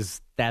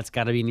things, that's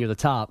got to be near the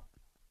top.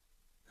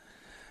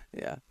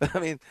 Yeah. I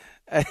mean,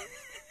 I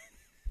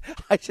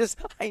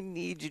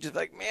need you just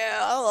like, man,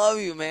 I love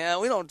you,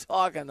 man. We don't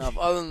talk enough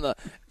other than the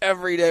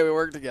every day we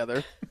work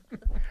together.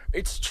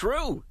 It's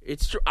true.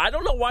 It's true. I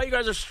don't know why you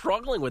guys are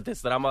struggling with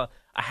this, that I'm a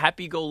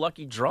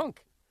happy-go-lucky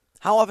drunk.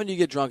 How often do you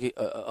get drunk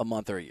a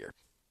month or a year?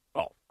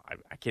 Oh,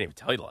 I can't even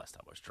tell you the last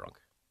time I was drunk.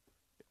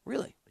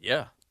 Really?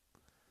 Yeah.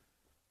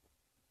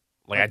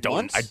 I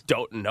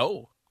don't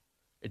know.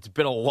 It's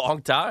been a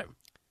long time.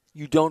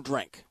 You don't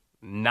drink?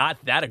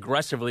 Not that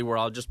aggressively where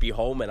I'll just be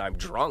home and I'm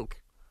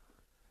drunk.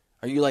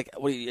 Are you like,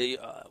 are you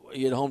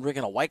at home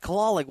drinking a White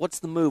Claw? Like, what's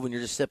the move when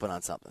you're just sipping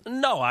on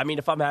something? No, I mean,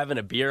 if I'm having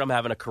a beer, I'm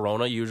having a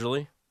Corona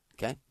usually.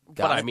 Okay.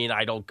 I mean,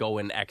 I don't go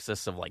in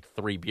excess of like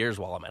 3 beers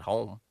while I'm at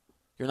home.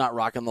 You're not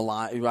rocking the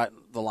lime. You rock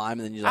the lime,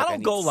 and then you. Like, I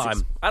don't go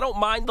lime. I don't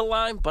mind the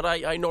lime, but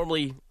I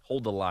normally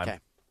hold the line. Okay,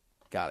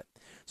 got it.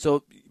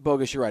 So,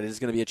 Bogus, you're right. It is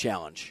going to be a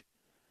challenge.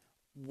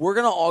 We're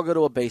going to all go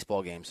to a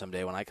baseball game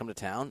someday when I come to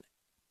town,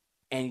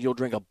 and you'll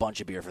drink a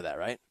bunch of beer for that,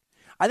 right?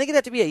 I think it'd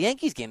have to be a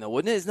Yankees game, though,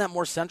 wouldn't it? Isn't that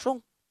more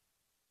central?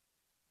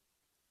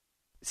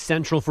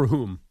 Central for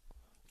whom?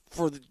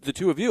 For the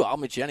two of you. I'll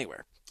meet you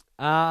anywhere.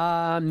 No.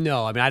 I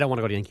mean, I don't want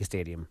to go to Yankee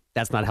Stadium.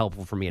 That's not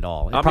helpful for me at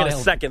all. I'm going to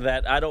second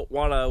that. I don't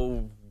want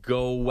to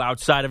go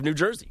outside of New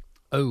Jersey.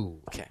 Oh.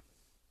 Okay.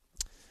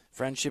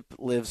 Friendship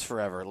lives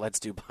forever. Let's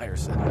do buy or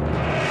sell.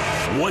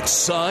 What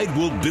side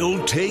will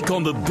Bill take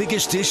on the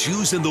biggest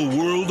issues in the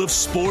world of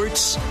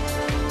sports?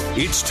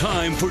 It's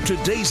time for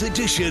today's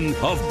edition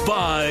of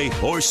Buy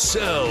or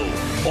Sell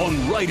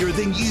on Righter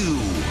Than You.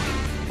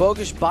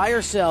 Bogus, buy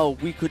or sell,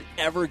 we could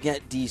ever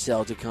get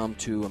D-Cell to come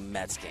to a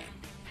Mets game.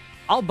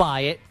 I'll buy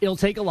it. It'll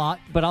take a lot,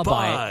 but I'll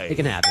buy it. It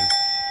can happen.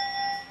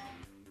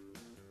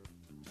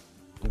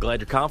 I'm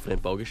glad you're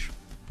confident, Bogus.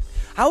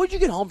 How would you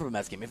get home from a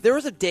Mets game? If there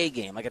was a day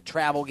game, like a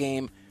travel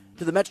game,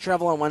 do the Mets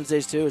travel on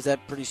Wednesdays too? Is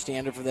that pretty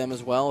standard for them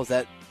as well? Is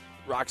that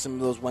rock some of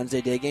those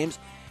Wednesday day games?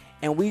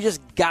 And we just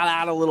got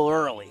out a little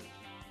early,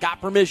 got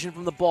permission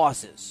from the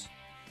bosses,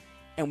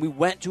 and we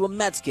went to a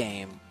Mets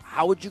game.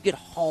 How would you get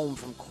home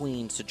from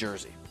Queens to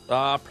Jersey?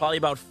 Probably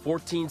about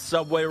 14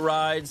 subway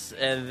rides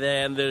and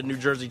then the New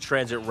Jersey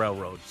Transit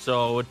Railroad.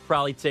 So it'd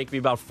probably take me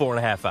about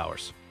 4.5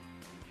 hours.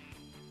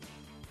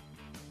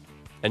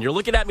 And you're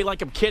looking at me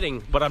like I'm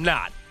kidding, but I'm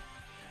not.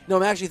 No,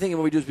 I'm actually thinking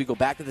what we do is we go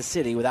back to the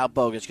city without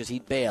Bogus because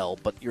he'd bail,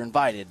 but you're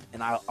invited,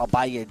 and I'll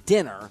buy you a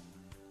dinner,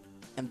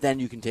 and then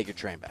you can take your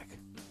train back.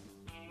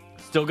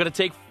 Still going to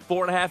take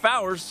 4.5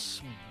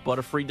 hours, but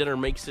a free dinner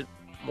makes it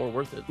more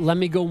worth it. Let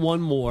me go one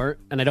more,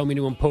 and I don't mean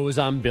to impose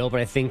on Bill, but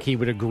I think he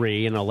would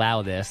agree and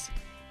allow this.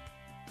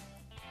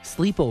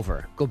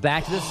 Sleepover. Go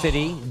back to the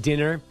city,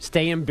 dinner,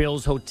 stay in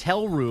Bill's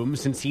hotel room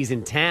since he's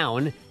in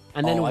town,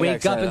 and then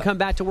wake up and come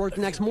back to work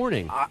the next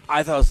morning.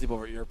 I thought it was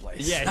sleepover at your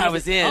place. Yeah, I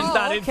was in. He's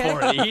not in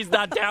for it. He's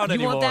not down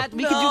anymore. You want that?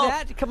 We can do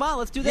that. Come on,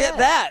 let's do that. Get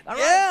that. All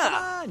right, yeah.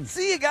 come on.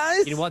 See you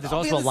guys. You know what? There's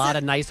also a lot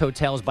of nice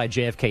hotels by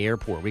JFK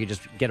Airport. We could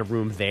just get a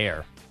room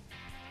there.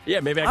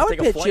 Yeah, maybe I can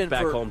take a flight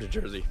back home to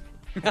Jersey.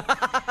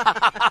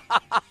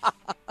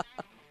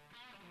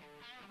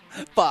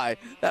 Bye.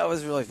 That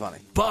was really funny.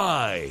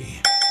 Bye.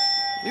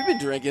 You've been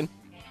drinking.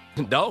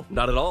 No,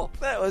 not at all.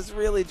 That was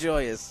really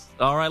joyous.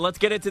 All right, let's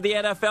get into the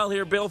NFL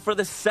here, Bill. For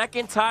the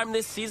second time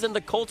this season, the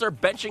Colts are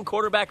benching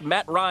quarterback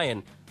Matt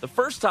Ryan. The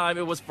first time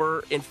it was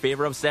in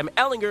favor of Sam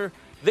Ehlinger.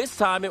 This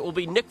time it will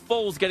be Nick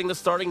Foles getting the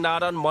starting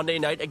nod on Monday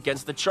night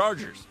against the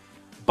Chargers.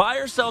 Buy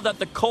or sell that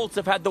the Colts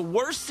have had the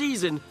worst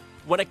season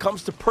when it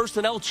comes to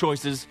personnel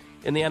choices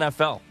in the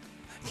NFL.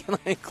 Can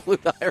I include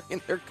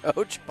hiring their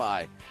coach?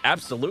 Bye.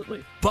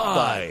 Absolutely.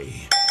 Bye.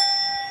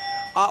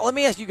 Let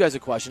me ask you guys a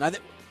question.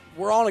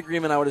 We're all in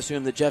agreement, I would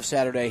assume, that Jeff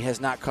Saturday has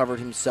not covered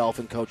himself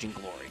in coaching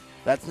glory.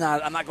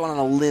 I'm not going on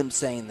a limb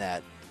saying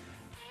that.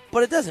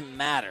 But it doesn't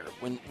matter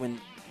when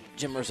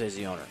Jim Irsay is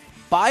the owner.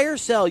 Buy or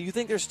sell, you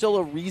think there's still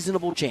a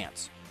reasonable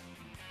chance,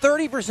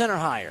 30% or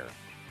higher,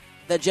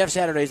 that Jeff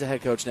Saturday is the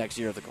head coach next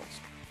year of the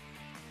Colts?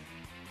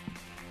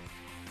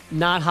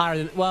 Not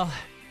higher than,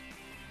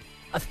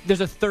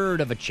 there's a third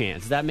of a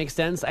chance. Does that make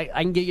sense? I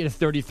can get you to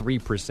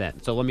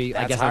 33%. So let me,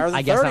 That's I guess higher I'm, than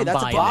I guess 30. I'm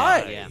That's buying a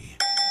buy. that. Yeah.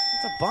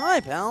 That's a buy,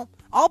 pal.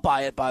 I'll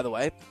buy it, by the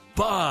way.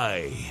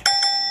 Buy.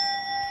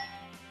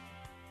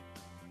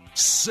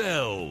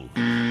 Sell.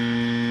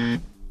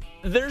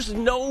 There's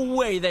no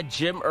way that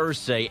Jim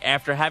Irsay,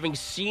 after having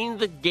seen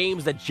the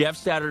games that Jeff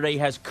Saturday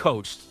has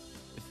coached,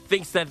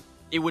 thinks that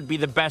it would be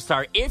the best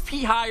hire. If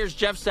he hires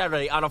Jeff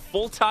Saturday on a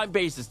full-time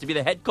basis to be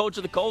the head coach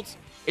of the Colts,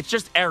 it's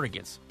just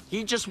arrogance.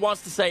 He just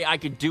wants to say, I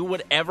can do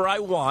whatever I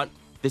want.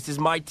 This is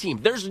my team.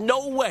 There's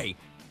no way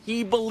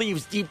he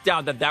believes deep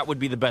down that that would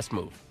be the best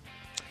move.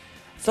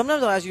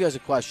 Sometimes I'll ask you guys a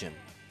question,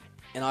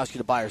 and I'll ask you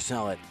to buy or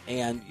sell it,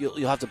 and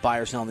you'll have to buy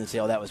or sell and then say,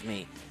 oh, that was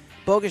me.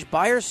 Bogus,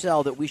 buy or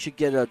sell that we should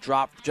get a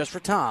drop just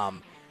for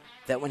Tom,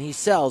 that when he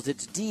sells,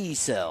 it's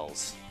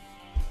D-sells.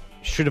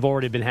 Should have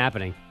already been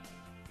happening.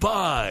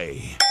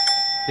 Buy.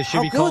 This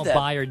should be called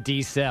buy or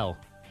D-sell.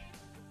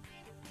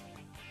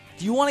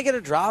 Do you want to get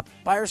a drop?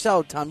 Buy or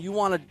sell, Tom? You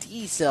want a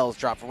D-sells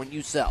drop for when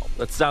you sell.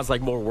 That sounds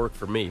like more work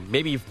for me.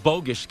 Maybe if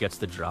Bogus gets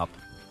the drop.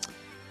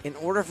 In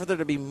order for there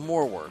to be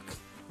more work.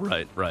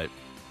 Right.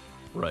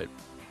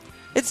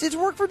 It's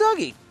work for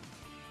Dougie.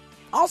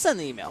 I'll send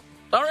the email.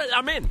 All right,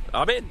 I'm in.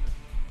 Okay,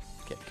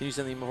 can you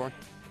send the email for me?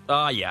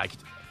 Yeah, I can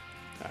do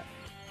that.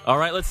 All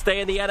right, let's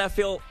stay in the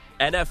NFL.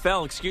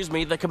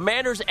 The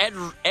Commanders'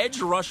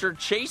 edge rusher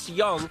Chase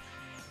Young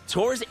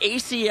tore his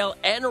ACL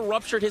and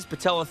ruptured his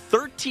patella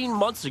 13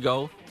 months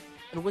ago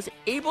and was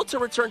able to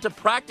return to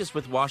practice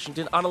with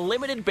Washington on a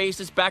limited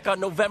basis back on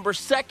November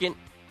 2nd,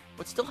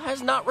 but still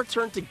has not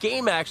returned to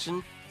game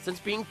action since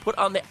being put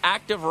on the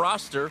active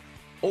roster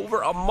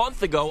over a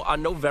month ago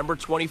on November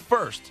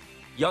 21st.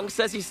 Young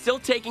says he's still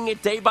taking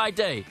it day by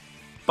day.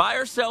 Buy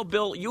or sell,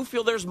 Bill, you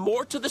feel there's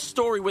more to the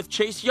story with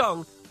Chase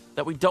Young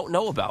that we don't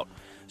know about.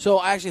 So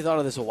I actually thought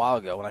of this a while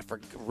ago when I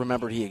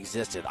remembered he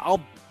existed.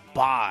 I'll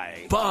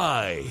buy.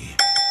 Buy.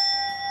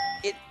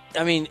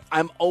 I mean,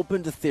 I'm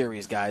open to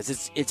theories,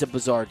 guys. It's a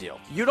bizarre deal.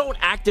 You don't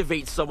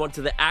activate someone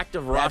to the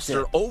active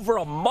roster over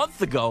a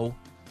month ago,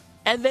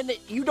 and then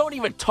you don't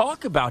even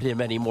talk about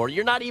him anymore.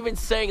 You're not even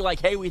saying,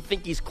 like, hey, we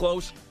think he's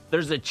close.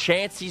 There's a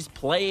chance he's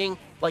playing.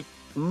 Like,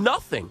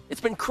 nothing.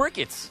 It's been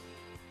crickets.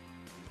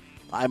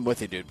 I'm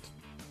with you, dude.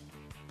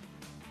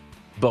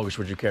 Bogus,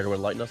 would you care to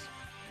enlighten us?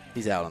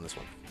 He's out on this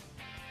one.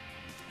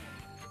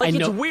 Like,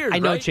 it's weird, I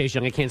know, right? Chase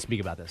Young. I can't speak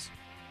about this.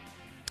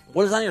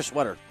 What is on your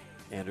sweater,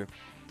 Andrew?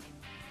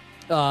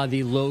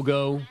 The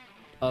logo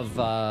of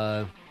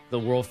the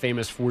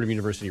world-famous Fordham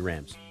University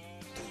Rams.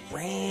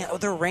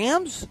 They're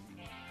Rams?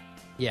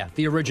 Yeah,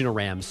 the original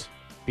Rams,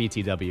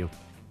 BTW.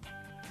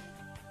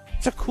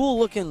 It's a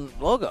cool-looking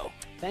logo.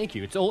 Thank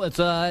you. It's old.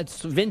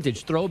 It's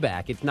vintage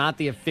throwback. It's not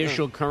the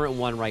official current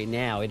one right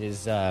now. It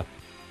is a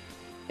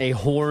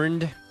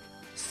horned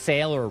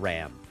sailor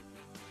ram.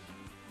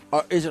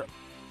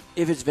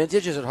 If it's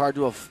vintage, is it hard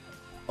to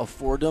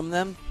afford them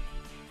then?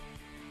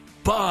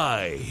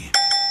 Buy.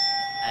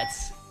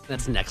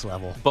 That's next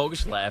level.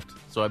 Bogus laughed,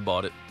 so I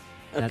bought it.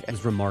 That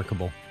is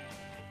remarkable.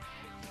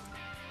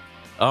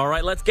 All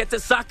right, let's get to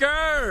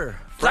soccer.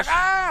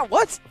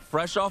 What?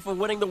 Fresh off of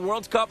winning the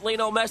World Cup,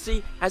 Lionel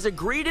Messi has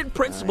agreed in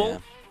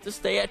principle to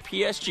stay at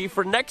PSG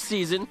for next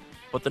season,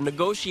 but the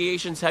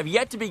negotiations have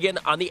yet to begin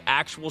on the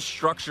actual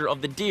structure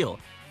of the deal.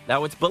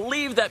 Now, it's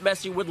believed that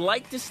Messi would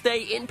like to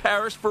stay in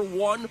Paris for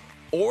 1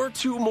 or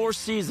 2 more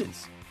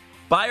seasons.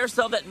 Buy or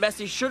sell that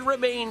Messi should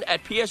remain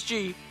at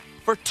PSG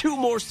for 2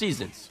 more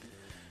seasons.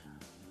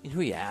 Who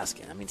are you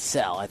asking? I mean,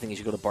 sell. I think he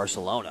should go to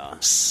Barcelona.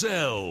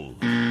 Sell.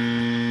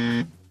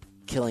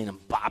 Kylian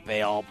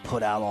Mbappe all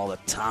put out all the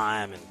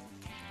time and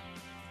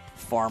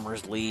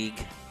Farmers League.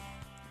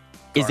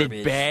 Is Garbage.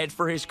 it bad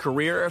for his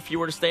career if you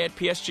were to stay at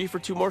PSG for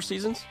 2 more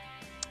seasons?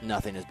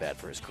 Nothing is bad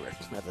for his career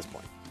at this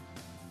point.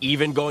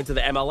 Even going to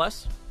the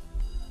MLS?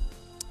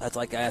 That's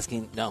like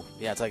asking,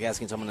 it's like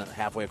asking someone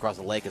halfway across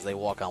the lake as they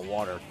walk on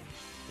water,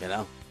 you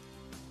know?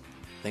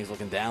 Things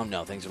looking down?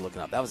 No, things are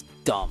looking up. That was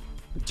dumb.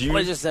 What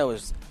I just said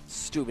was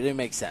stupid. It didn't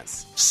make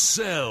sense.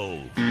 Sell.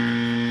 I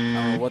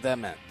don't know what that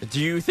meant. Do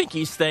you think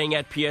he's staying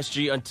at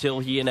PSG until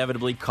he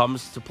inevitably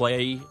comes to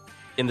play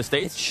in the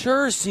States? It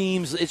sure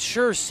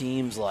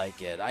seems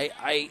like it.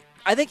 I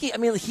think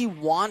he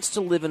wants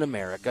to live in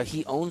America.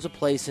 He owns a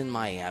place in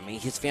Miami.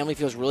 His family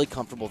feels really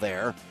comfortable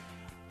there.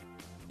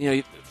 You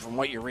know, from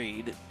what you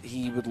read,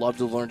 he would love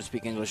to learn to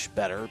speak English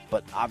better,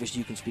 but obviously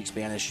you can speak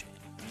Spanish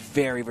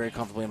very, very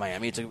comfortably in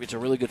Miami. It's a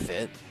really good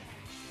fit.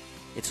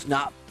 It's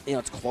not,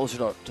 it's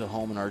closer to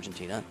home in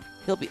Argentina.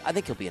 I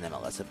think he'll be in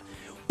MLS.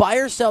 Buy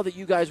or sell that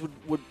you guys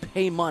would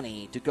pay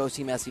money to go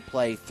see Messi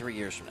play 3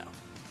 years from now.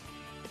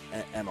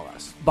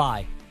 MLS.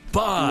 Buy.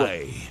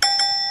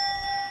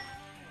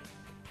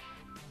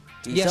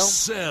 Yes.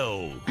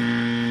 Sell.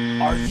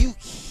 Are you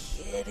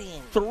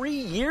kidding? 3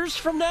 years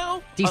from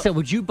now? Disa,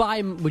 would you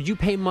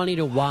pay money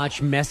to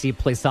watch Messi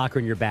play soccer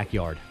in your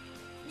backyard?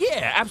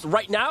 Yeah,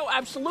 right now,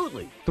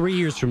 absolutely. 3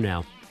 years from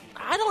now.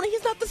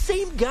 He's not the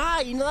same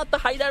guy. He's not the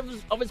height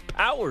of his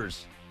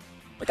powers.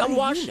 Like, I'm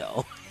watching.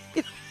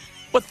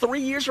 But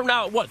 3 years from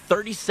now,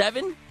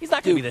 37? He's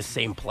not going to be the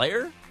same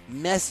player.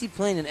 Messi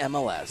playing in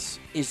MLS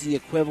is the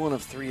equivalent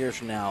of 3 years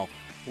from now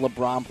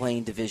LeBron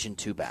playing Division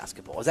II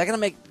basketball. Is that going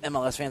to make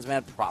MLS fans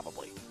mad?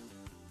 Probably.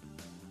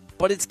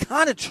 But it's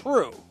kind of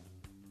true.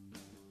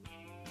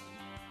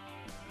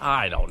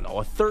 I don't know.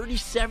 A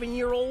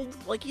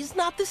 37-year-old? Like, he's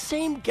not the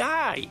same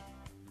guy.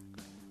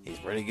 He's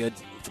pretty good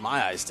to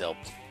my eyes still.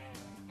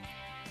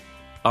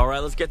 All right,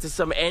 let's get to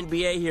some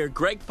NBA here.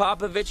 Greg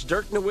Popovich,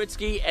 Dirk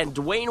Nowitzki, and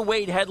Dwayne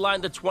Wade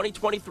headlined the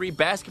 2023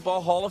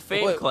 Basketball Hall of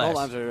Fame class.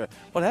 Hold on.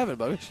 What happened,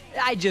 Bogus?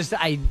 I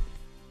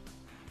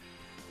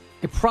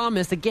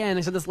promised, again,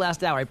 I said this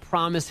last hour, I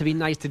promised to be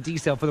nice to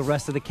D-Cell for the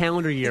rest of the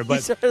calendar year. But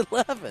He's at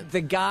 11.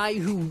 The guy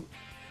who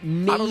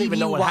I don't even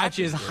know what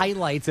watches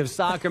highlights of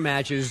soccer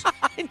matches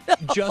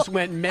just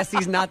went,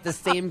 Messi's not the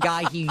same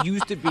guy he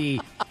used to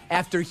be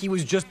after he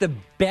was just the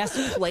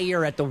best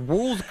player at the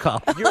World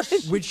Cup,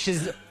 which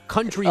his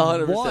country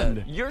 100%.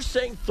 Won. You're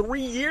saying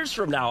 3 years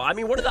from now. I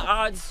mean, what are the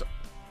odds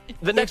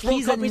the next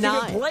World Cup he's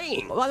even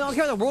playing? Well, I don't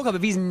care about the World Cup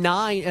if he's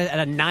 9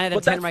 out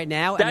of 10 right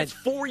now. That's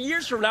 4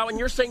 years from now, and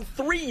you're saying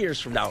 3 years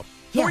from now.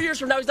 4 years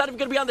from now, he's not even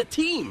going to be on the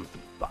team.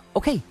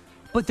 Okay,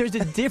 but there's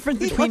a difference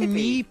between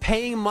me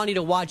paying money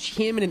to watch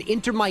him in an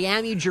Inter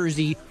Miami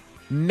jersey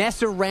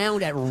mess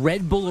around at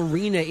Red Bull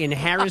Arena in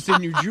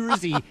Harrison, New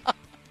Jersey,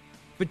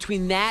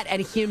 between that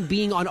and him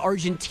being on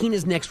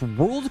Argentina's next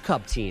World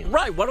Cup team.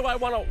 Right. What do I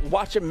want to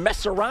watch him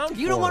mess around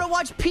You for? don't want to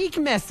watch peak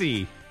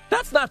Messi.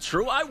 That's not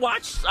true. I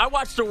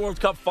watched the World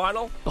Cup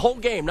final, the whole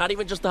game, not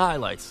even just the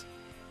highlights.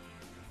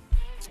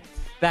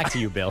 Back to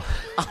you, Bill.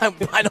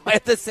 I know I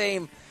had the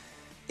same.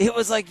 It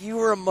was like you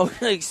were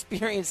emotionally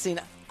experiencing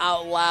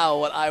out loud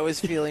what I was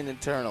feeling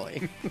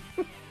internally.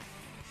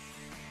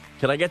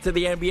 Can I get to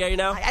the NBA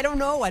now? I don't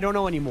know. I don't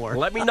know anymore.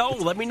 Let me know.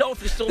 Let me know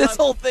if you still This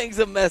whole thing's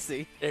a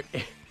messy.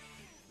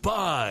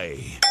 Buy.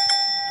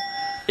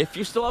 If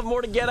you still have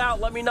more to get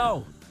out, let me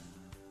know.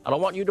 I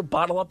don't want you to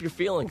bottle up your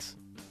feelings.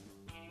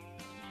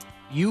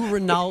 You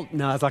Ronaldo.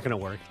 No, it's not going to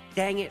work.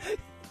 Dang it.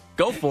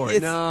 Go for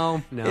it.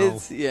 No.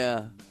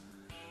 Yeah.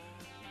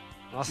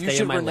 I'll stay You in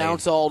should my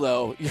renounce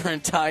Aldo, your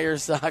entire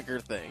soccer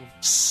thing.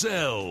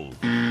 Sell.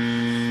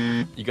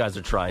 You guys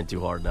are trying too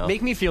hard now.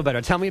 Make me feel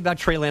better. Tell me about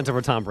Trey Lance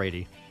over Tom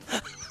Brady.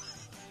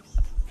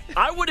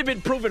 I would have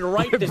been proven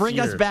right this Bring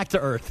year. us back to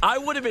earth. I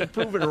would have been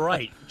proven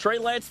right. Trey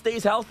Lance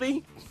stays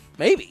healthy?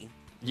 Maybe.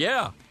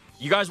 Yeah.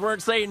 You guys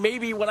weren't saying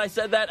maybe when I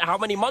said that how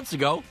many months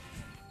ago?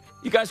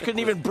 You guys couldn't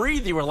even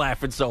breathe. You were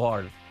laughing so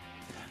hard.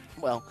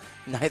 Well,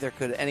 neither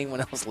could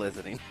anyone else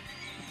listening,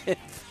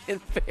 in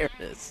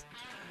fairness.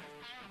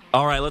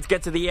 All right, let's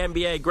get to the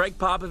NBA. Greg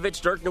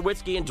Popovich, Dirk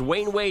Nowitzki, and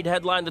Dwayne Wade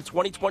headline the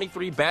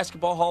 2023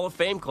 Basketball Hall of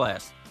Fame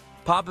class.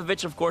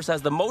 Popovich, of course,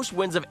 has the most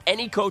wins of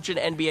any coach in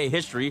NBA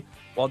history,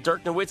 while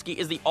Dirk Nowitzki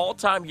is the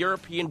all-time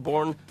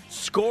European-born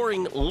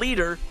scoring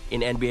leader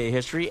in NBA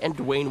history, and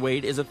Dwayne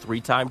Wade is a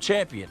three-time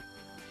champion.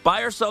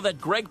 Buy or sell that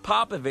Greg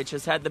Popovich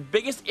has had the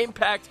biggest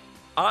impact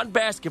on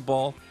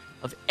basketball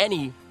of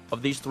any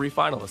of these three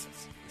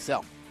finalists.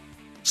 Sell.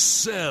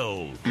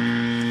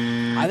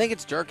 I think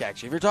it's Dirk,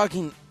 actually. If you're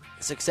talking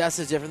success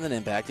is different than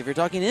impact. If you're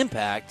talking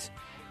impact,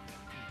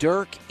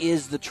 Dirk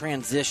is the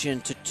transition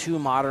to two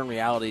modern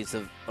realities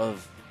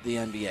of the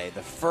NBA.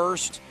 The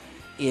first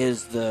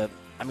is do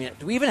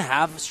we even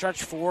have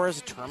stretch four as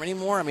a term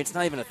anymore? I mean, it's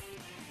not even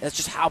that's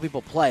just how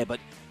people play. But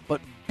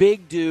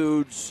big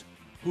dudes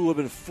who have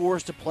been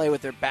forced to play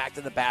with their back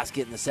to the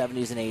basket in the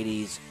 70s and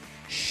 80s,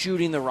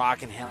 shooting the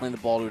rock and handling the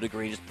ball to a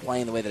degree, just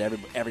playing the way that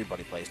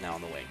everybody plays now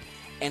on the wing.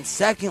 And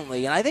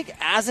secondly, and I think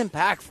as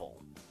impactful,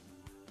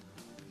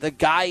 the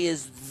guy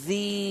is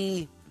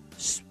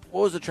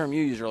what was the term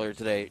you used earlier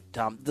today,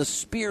 Tom? The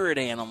spirit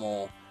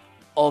animal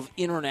of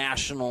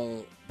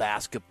international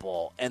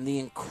basketball and the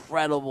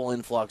incredible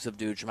influx of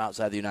dudes from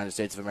outside the United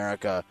States of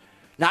America,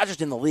 not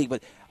just in the league,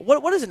 but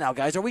what is it now,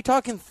 guys? Are we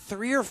talking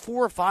 3 or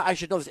 4 or 5, I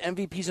should know this,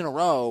 MVPs in a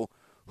row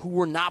who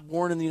were not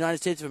born in the United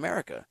States of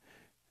America?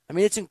 I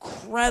mean, it's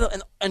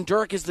incredible. And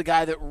Dirk is the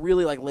guy that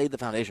really laid the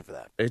foundation for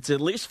that. It's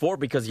at least 4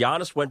 because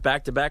Giannis went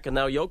back-to-back and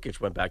now Jokic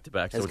went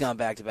back-to-back. Has gone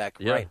back-to-back,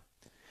 yeah. right.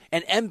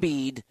 And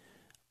Embiid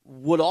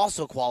would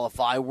also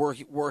qualify were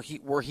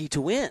he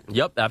to win.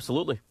 Yep,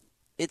 absolutely.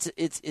 It's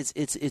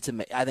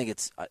amazing. I think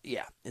it's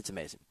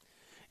amazing.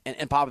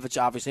 And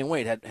Popovich obviously and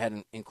Wade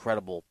had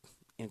incredible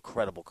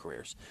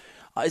careers.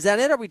 Is that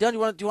it? Are we done? Do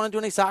you want to do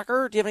any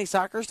soccer? Do you have any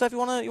soccer stuff you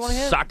want to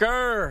hit?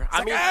 Soccer.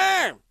 I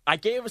mean, I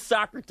gave a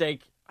soccer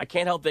take. I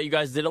can't help that you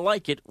guys didn't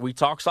like it. We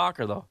talk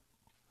soccer though.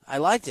 I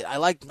liked it. I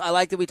liked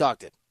that we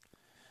talked it.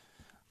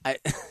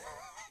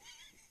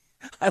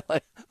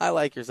 I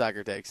like your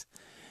soccer takes.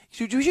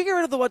 We should get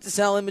rid of the what to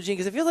sell imaging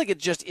because I feel like it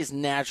just is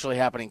naturally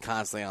happening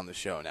constantly on the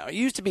show now. It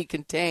used to be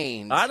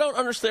contained. I don't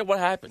understand what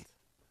happened.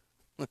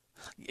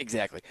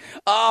 Exactly.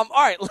 All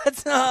right,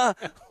 let's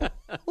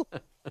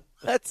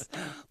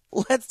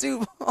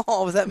do.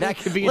 Oh, was that me? That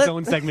could be its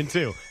own segment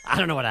too. I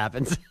don't know what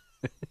happens.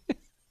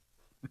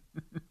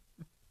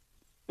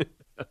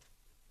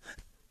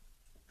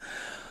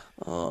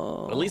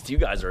 At least you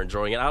guys are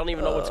enjoying it. I don't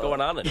even know what's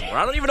going on anymore.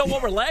 I don't even know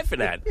what we're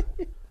laughing at.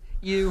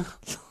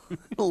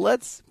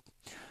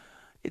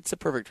 It's a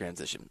perfect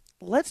transition.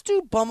 Let's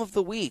do Bum of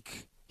the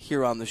Week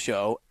here on the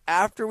show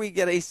after we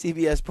get a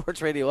CBS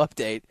Sports Radio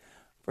update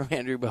from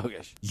Andrew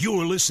Bogusch.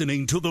 You're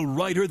listening to the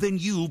Writer Than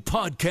You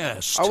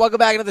podcast. All right, welcome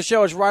back into the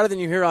show. It's Writer Than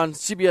You here on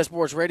CBS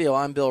Sports Radio.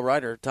 I'm Bill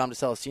Ryder. Tom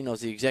DeCelestino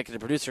is the executive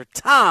producer.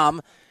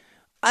 Tom,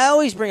 I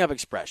always bring up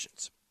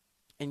expressions,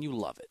 and you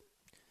love it.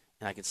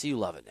 And I can see you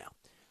love it now.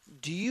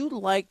 Do you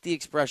like the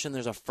expression,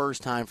 there's a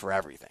first time for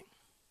everything?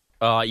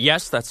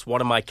 Yes, that's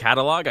one of my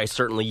catalog. I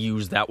certainly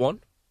use that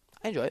one.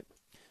 I enjoy it.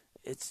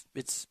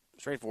 It's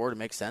straightforward. It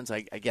makes sense.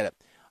 I get it.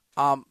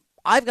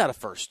 I've got a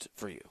first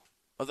for you,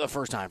 the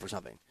first time for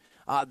something.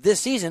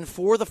 This season,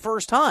 for the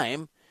first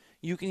time,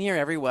 you can hear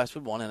every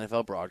Westwood One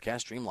NFL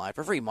broadcast stream live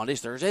for free Mondays,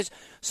 Thursdays,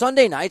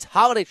 Sunday nights,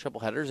 holiday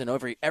tripleheaders, and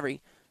every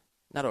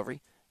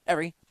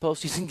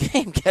postseason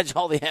game. Catch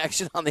all the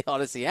action on the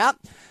Odyssey app,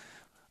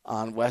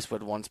 on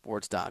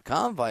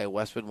WestwoodOneSports.com via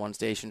Westwood One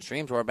station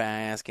streams, or by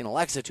asking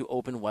Alexa to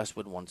open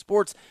Westwood One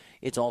Sports.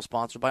 It's all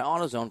sponsored by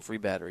AutoZone. Free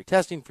battery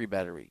testing, free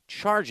battery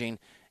charging,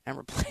 and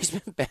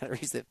replacement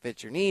batteries that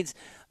fit your needs.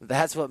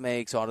 That's what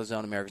makes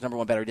AutoZone America's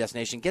 #1 battery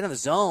destination. Get in the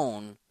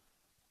zone.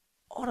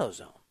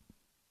 AutoZone.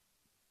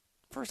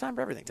 First time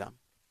for everything, Tom.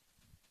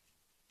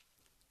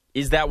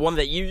 Is that one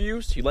that you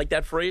use? You like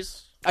that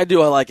phrase? I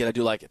do. I like it. I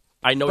do like it.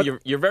 I know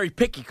you're very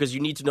picky because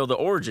you need to know the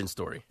origin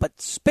story. But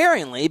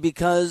sparingly,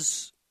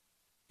 because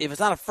if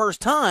it's not a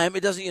first time, it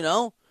doesn't,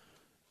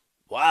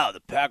 wow, the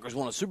Packers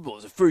won a Super Bowl.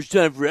 It's the first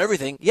time for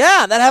everything.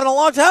 Yeah, that happened a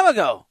long time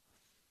ago.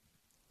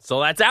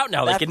 So that's out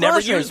now. They can never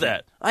use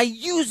that. I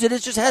use it.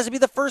 It just has to be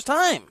the first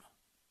time. You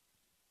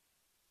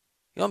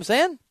know what I'm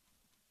saying?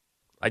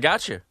 I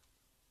got you.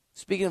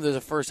 Speaking of there's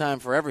a first time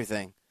for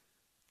everything.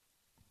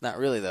 Not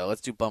really, though.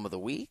 Let's do Bum of the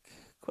Week? ?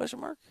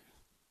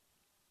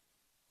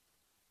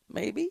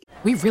 maybe.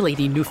 We really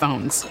need new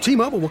phones.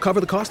 T-Mobile will cover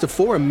the cost of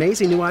 4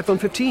 amazing new iPhone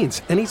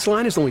 15s, and each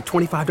line is only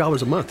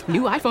 $25 a month.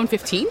 New iPhone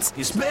 15s?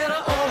 It's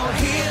better over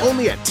here.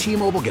 Only at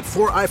T-Mobile, get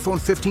 4 iPhone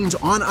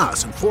 15s on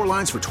us and 4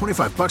 lines for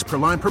 $25 per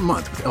line per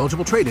month with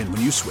eligible trade-in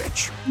when you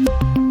switch.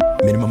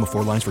 Minimum of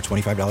 4 lines for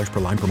 $25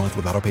 per line per month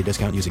with autopay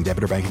discount using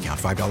debit or bank account.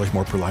 $5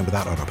 more per line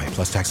without autopay,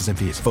 plus taxes and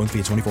fees. Phone fee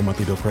at 24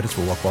 monthly bill credits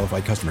for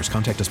well-qualified customers.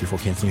 Contact us before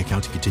canceling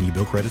account to continue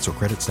bill credits or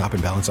credit stop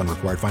and balance on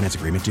required finance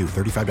agreement due.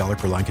 $35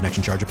 per line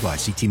connection charge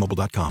applies. See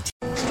T-Mobile.com.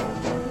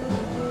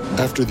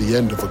 After the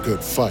end of a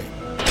good fight,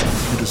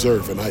 you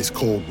deserve an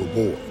ice-cold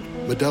reward.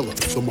 Modelo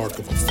is the mark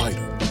of a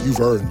fighter. You've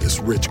earned this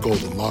rich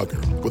golden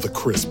lager with a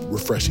crisp,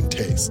 refreshing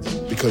taste.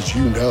 Because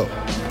you know,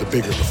 the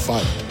bigger the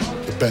fight,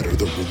 the better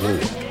the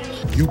reward.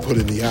 You put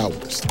in the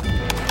hours,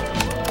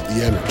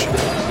 the energy,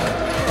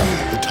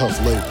 the tough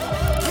labor.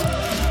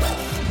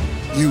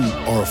 You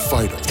are a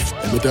fighter,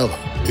 and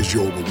Modelo is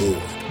your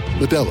reward.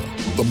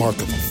 Modelo, the mark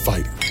of a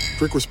fighter.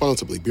 Drink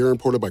responsibly. Beer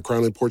imported by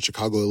Crown Imports,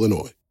 Chicago,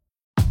 Illinois.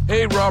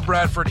 Hey, Rob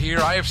Bradford here.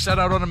 I have set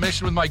out on a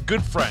mission with my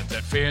good friends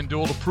at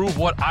FanDuel to prove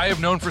what I have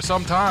known for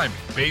some time.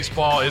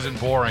 Baseball isn't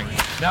boring.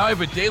 Now I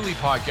have a daily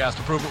podcast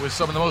to prove it with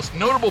some of the most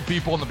notable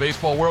people in the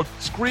baseball world,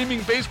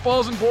 screaming baseball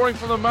isn't boring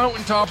from the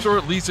mountaintops, or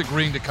at least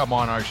agreeing to come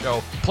on our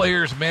show.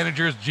 Players,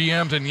 managers,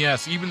 GMs, and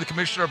yes, even the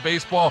commissioner of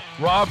baseball,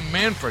 Rob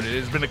Manfred. It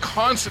has been a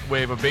constant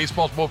wave of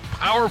baseball's most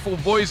powerful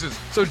voices.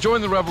 So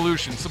join the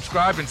revolution.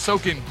 Subscribe and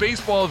soak in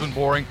Baseball Isn't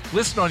Boring.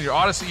 Listen on your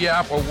Odyssey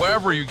app or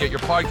wherever you get your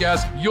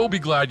podcasts. You'll be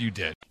glad you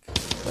did.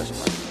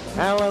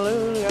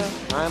 Hallelujah,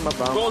 I'm a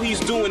bum. All he's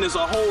doing is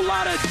a whole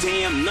lot of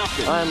damn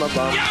nothing. I'm a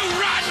bum. You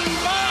rotten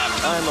bum!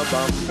 I'm a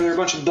bum. They're a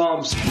bunch of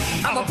bums.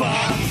 I'm a bum.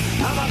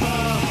 I'm a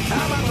bum.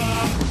 I'm a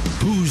bum.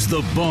 Who's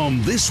the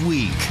bum this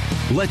week?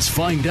 Let's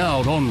find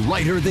out on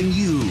Writer Than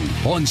You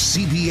on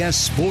CBS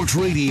Sports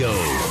Radio. All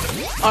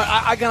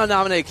right, I gotta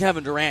nominate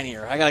Kevin Durant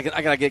here. I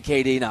gotta get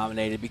KD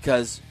nominated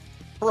because,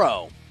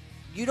 bro,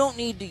 you don't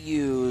need to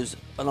use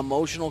an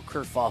emotional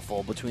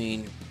kerfuffle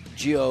between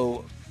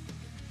Gio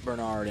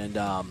Bernard and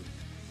a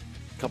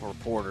couple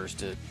reporters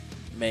to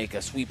make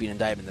a sweeping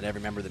indictment that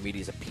every member of the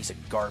media is a piece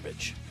of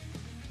garbage.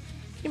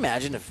 Can you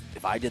imagine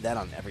if I did that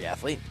on every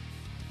athlete?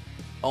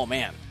 Oh,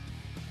 man.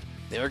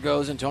 There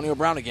goes Antonio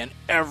Brown again.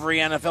 Every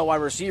NFL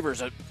wide receiver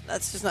is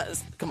that's just not.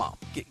 Come on,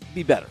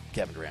 be better,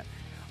 Kevin Durant.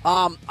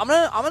 I'm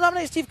gonna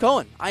nominate Steve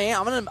Cohen.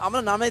 I'm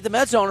gonna nominate the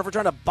Mets owner for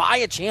trying to buy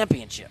a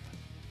championship.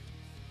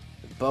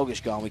 With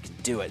Bogus gone, we can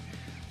do it.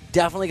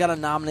 Definitely got to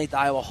nominate the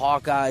Iowa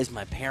Hawkeyes.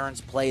 My parents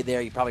play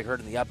there. You probably heard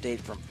in the update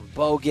from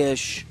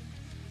Bogish.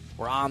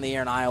 We're on the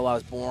air in Iowa. I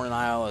was born in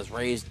Iowa. I was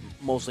raised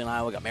mostly in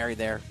Iowa. Got married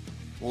there.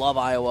 Love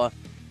Iowa.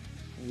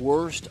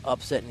 Worst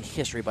upset in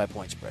history by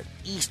point spread.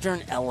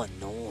 Eastern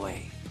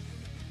Illinois.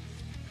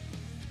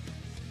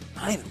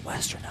 Not even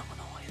Western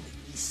Illinois.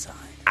 The east side.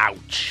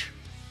 Ouch.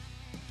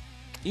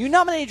 You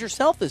nominated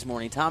yourself this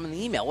morning, Tom, in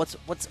the email. What's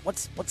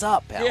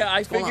up, pal? Yeah,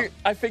 I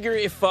figure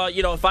if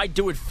if I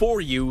do it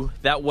for you,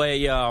 that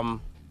way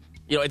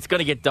it's going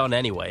to get done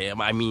anyway.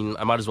 I mean,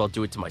 I might as well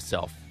do it to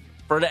myself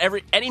for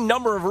any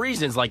number of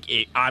reasons. Like,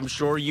 I'm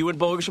sure you and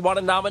Bogus want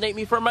to nominate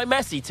me for my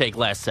Messi take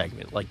last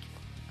segment. Like,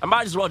 I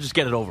might as well just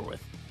get it over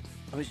with.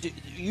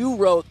 You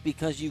wrote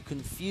because you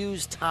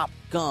confused Top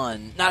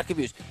Gun. Not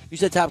confused. You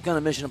said Top Gun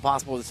and Mission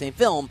Impossible were the same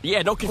film.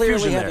 Yeah, no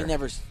confusion Clearly,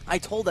 there. I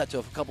told that to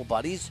a couple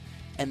buddies,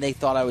 and they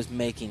thought I was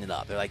making it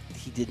up. They're like,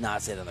 he did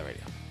not say it on the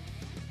radio.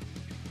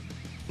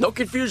 No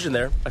confusion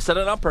there. I said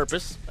it on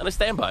purpose, and I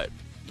stand by it.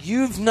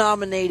 You've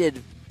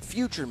nominated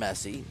future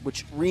Messi,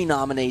 which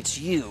renominates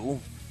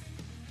you.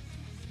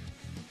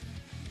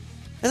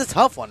 That's a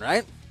tough one,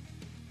 right?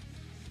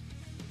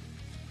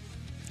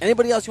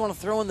 Anybody else you want to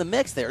throw in the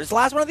mix there? It's the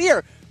last one of the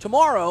year.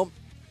 Tomorrow,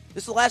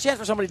 this is the last chance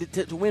for somebody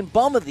to win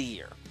Bum of the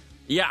Year.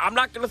 Yeah, I'm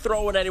not going to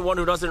throw in anyone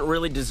who doesn't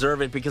really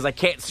deserve it because I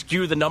can't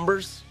skew the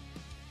numbers.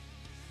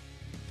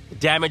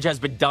 Damage has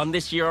been done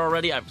this year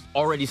already. I've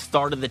already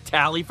started the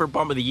tally for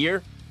Bum of the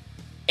Year.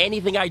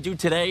 Anything I do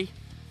today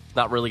is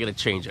not really going to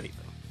change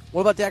anything.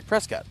 What about Dak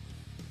Prescott?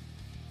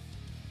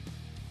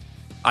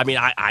 I mean,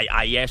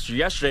 I asked you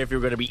yesterday if you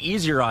were going to be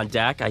easier on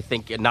Dak. I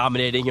think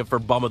nominating him for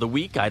Bum of the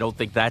Week, I don't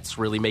think that's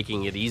really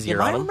making it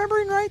easier on him. Am I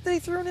remembering right that he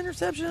threw an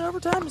interception in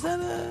overtime? Is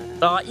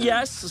that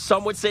Yes,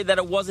 some would say that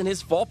it wasn't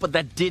his fault, but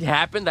that did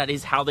happen. That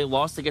is how they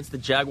lost against the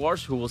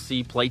Jaguars, who we'll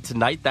see play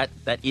tonight. That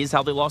is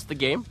how they lost the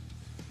game.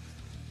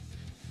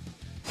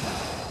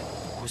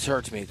 This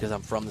hurts me because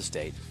I'm from the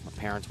state. My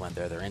parents went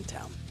there. They're in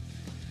town.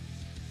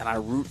 And I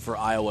root for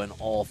Iowa in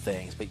all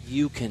things. But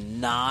you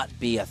cannot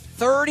be a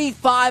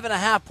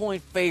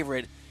 35.5-point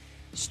favorite,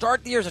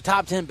 start the year as a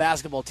top 10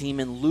 basketball team,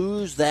 and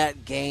lose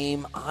that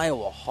game.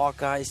 Iowa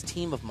Hawkeyes,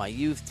 team of my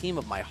youth, team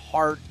of my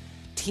heart,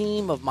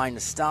 team of my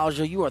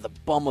nostalgia. You are the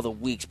Bum of the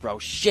Weeks, bro.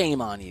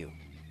 Shame on you.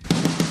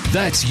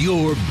 That's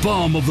your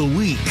Bum of the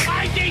Week.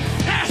 I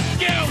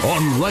detest you!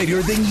 On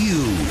Writer Than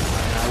You.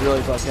 I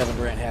really thought Kevin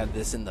Durant had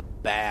this in the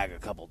bag a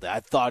couple days.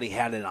 I thought he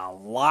had it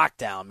on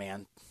lockdown,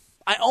 man.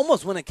 I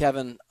almost went at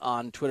Kevin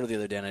on Twitter the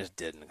other day, and I just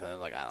didn't because I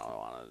was like,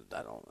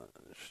 I'm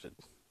interested.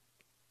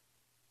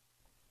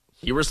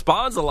 He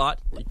responds a lot.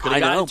 You could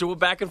have got into it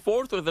back and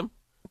forth with him.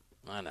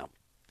 I know.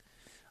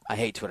 I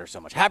hate Twitter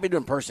so much. Happy to do it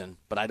in person,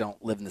 but I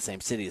don't live in the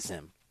same city as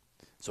him.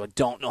 So I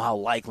don't know how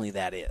likely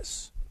that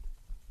is.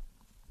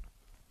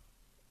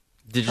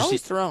 Did you see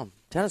Theron,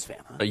 tennis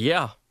fan, huh?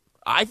 Yeah.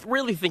 I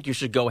really think you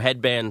should go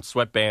headband,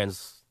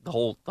 sweatbands, the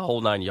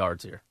whole 9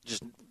 yards here.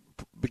 Just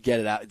get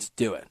it out. Just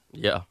do it.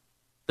 Yeah.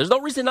 There's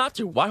no reason not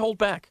to. Why hold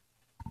back?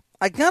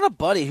 I got a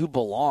buddy who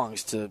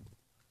belongs to,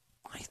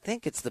 I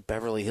think it's the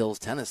Beverly Hills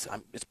tennis.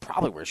 It's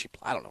probably where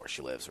I don't know where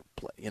she lives or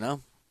play, you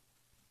know?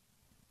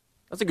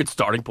 That's a good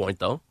starting point,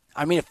 though.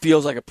 I mean, it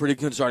feels like a pretty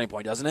good starting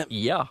point, doesn't it?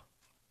 Yeah.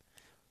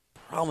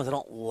 Problem is I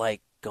don't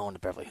like going to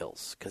Beverly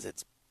Hills because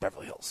it's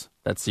Beverly Hills.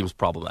 That seems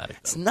problematic,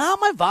 though. It's not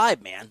my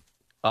vibe, man.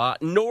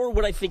 Nor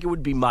would I think it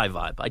would be my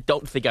vibe. I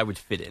don't think I would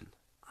fit in.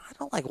 I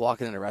don't like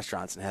walking into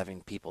restaurants and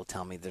having people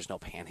tell me there's no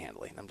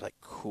panhandling. I'm like,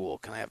 cool,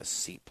 can I have a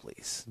seat,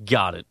 please?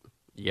 Got it.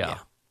 Yeah.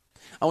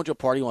 I went to a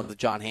party once with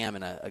John Hamm,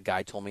 and a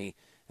guy told me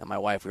and my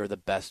wife we were the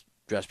best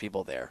dressed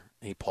people there.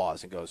 And he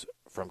paused and goes,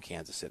 from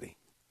Kansas City.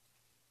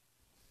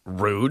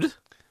 Rude?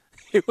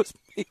 He was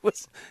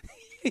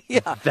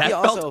yeah. That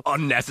felt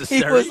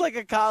unnecessary. He was like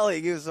a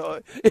colleague. He's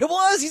a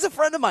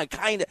friend of mine,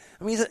 kind of.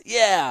 I mean,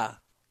 yeah.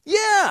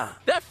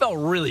 That felt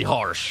really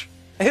harsh.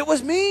 It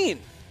was mean.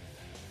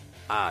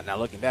 Now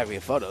looking back, we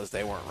have photos.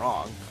 They weren't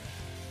wrong.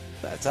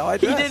 That's how I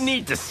dress. He didn't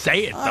need to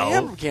say it, though. I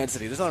am from Kansas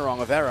City. There's nothing wrong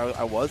with that.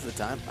 I was at the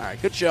time. All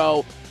right, good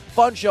show.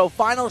 Fun show.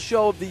 Final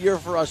show of the year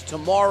for us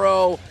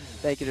tomorrow.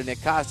 Thank you to Nick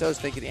Costos.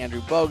 Thank you to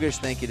Andrew Bogusch.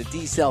 Thank you to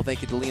D-Cell.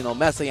 Thank you to Lionel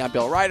Messi. I'm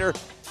Bill Ryder.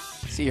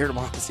 See you here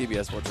tomorrow on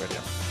CBS Sports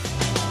Radio.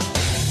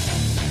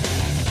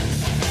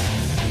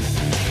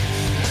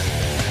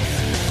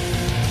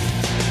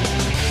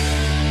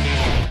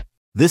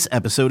 This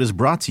episode is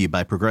brought to you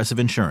by Progressive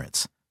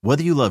Insurance.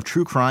 Whether you love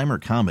true crime or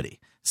comedy,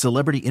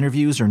 celebrity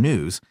interviews or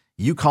news,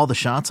 you call the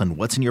shots on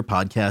what's in your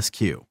podcast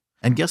queue.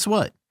 And guess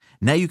what?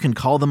 Now you can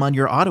call them on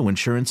your auto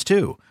insurance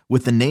too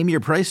with the Name Your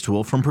Price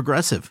tool from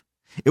Progressive.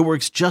 It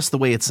works just the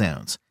way it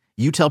sounds.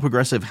 You tell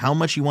Progressive how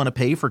much you want to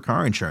pay for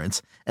car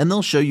insurance, and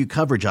they'll show you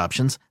coverage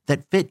options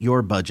that fit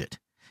your budget.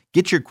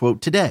 Get your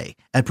quote today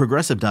at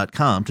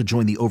Progressive.com to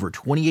join the over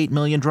 28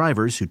 million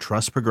drivers who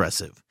trust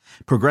Progressive.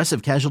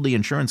 Progressive Casualty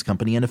Insurance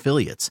Company and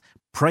Affiliates.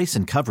 Price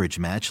and coverage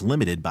match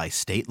limited by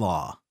state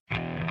law.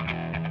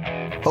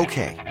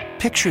 Okay,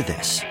 picture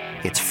this.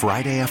 It's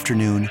Friday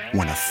afternoon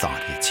when a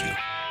thought hits you.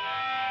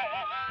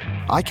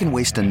 I can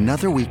waste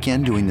another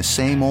weekend doing the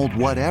same old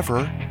whatever,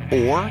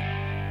 or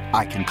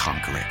I can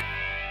conquer it.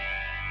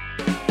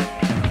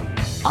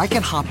 I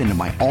can hop into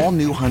my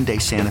all-new Hyundai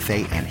Santa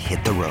Fe and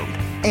hit the road.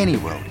 Any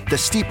road. The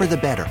steeper, the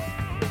better.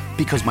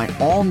 Because my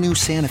all-new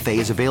Santa Fe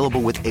is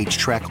available with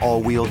H-Track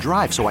all-wheel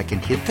drive, so I can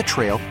hit the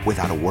trail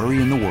without a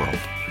worry in the world.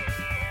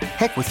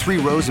 Heck, with 3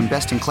 rows and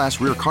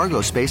best-in-class rear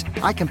cargo space,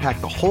 I can pack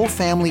the whole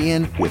family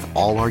in with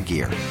all our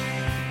gear.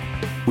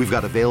 We've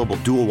got available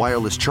dual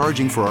wireless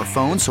charging for our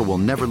phones, so we'll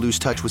never lose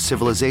touch with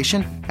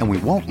civilization, and we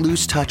won't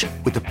lose touch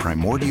with the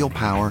primordial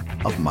power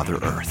of Mother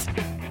Earth.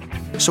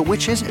 So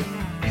which is it?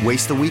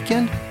 Waste the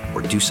weekend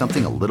or do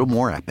something a little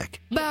more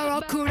epic?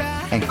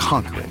 And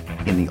conquer it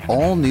in the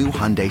all-new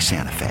Hyundai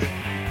Santa Fe.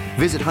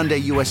 Visit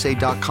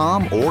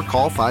HyundaiUSA.com or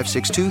call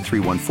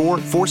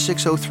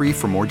 562-314-4603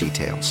 for more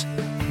details.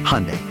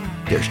 Hyundai,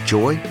 there's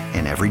joy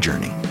in every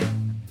journey.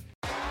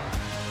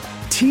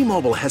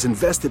 T-Mobile has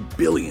invested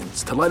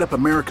billions to light up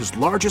America's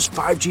largest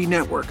 5G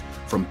network,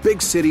 from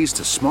big cities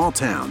to small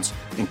towns,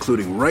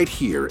 including right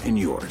here in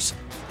yours.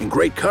 And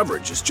great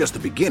coverage is just the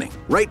beginning.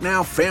 Right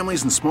now,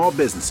 families and small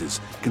businesses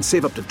can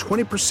save up to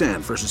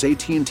 20% versus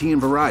AT&T and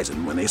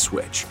Verizon when they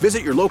switch.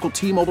 Visit your local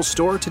T-Mobile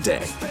store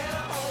today.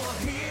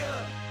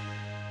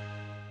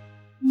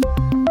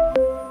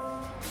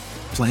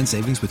 Plan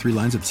savings with 3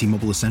 lines of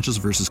T-Mobile Essentials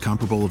versus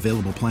comparable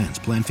available plans.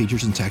 Plan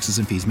features and taxes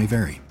and fees may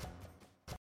vary.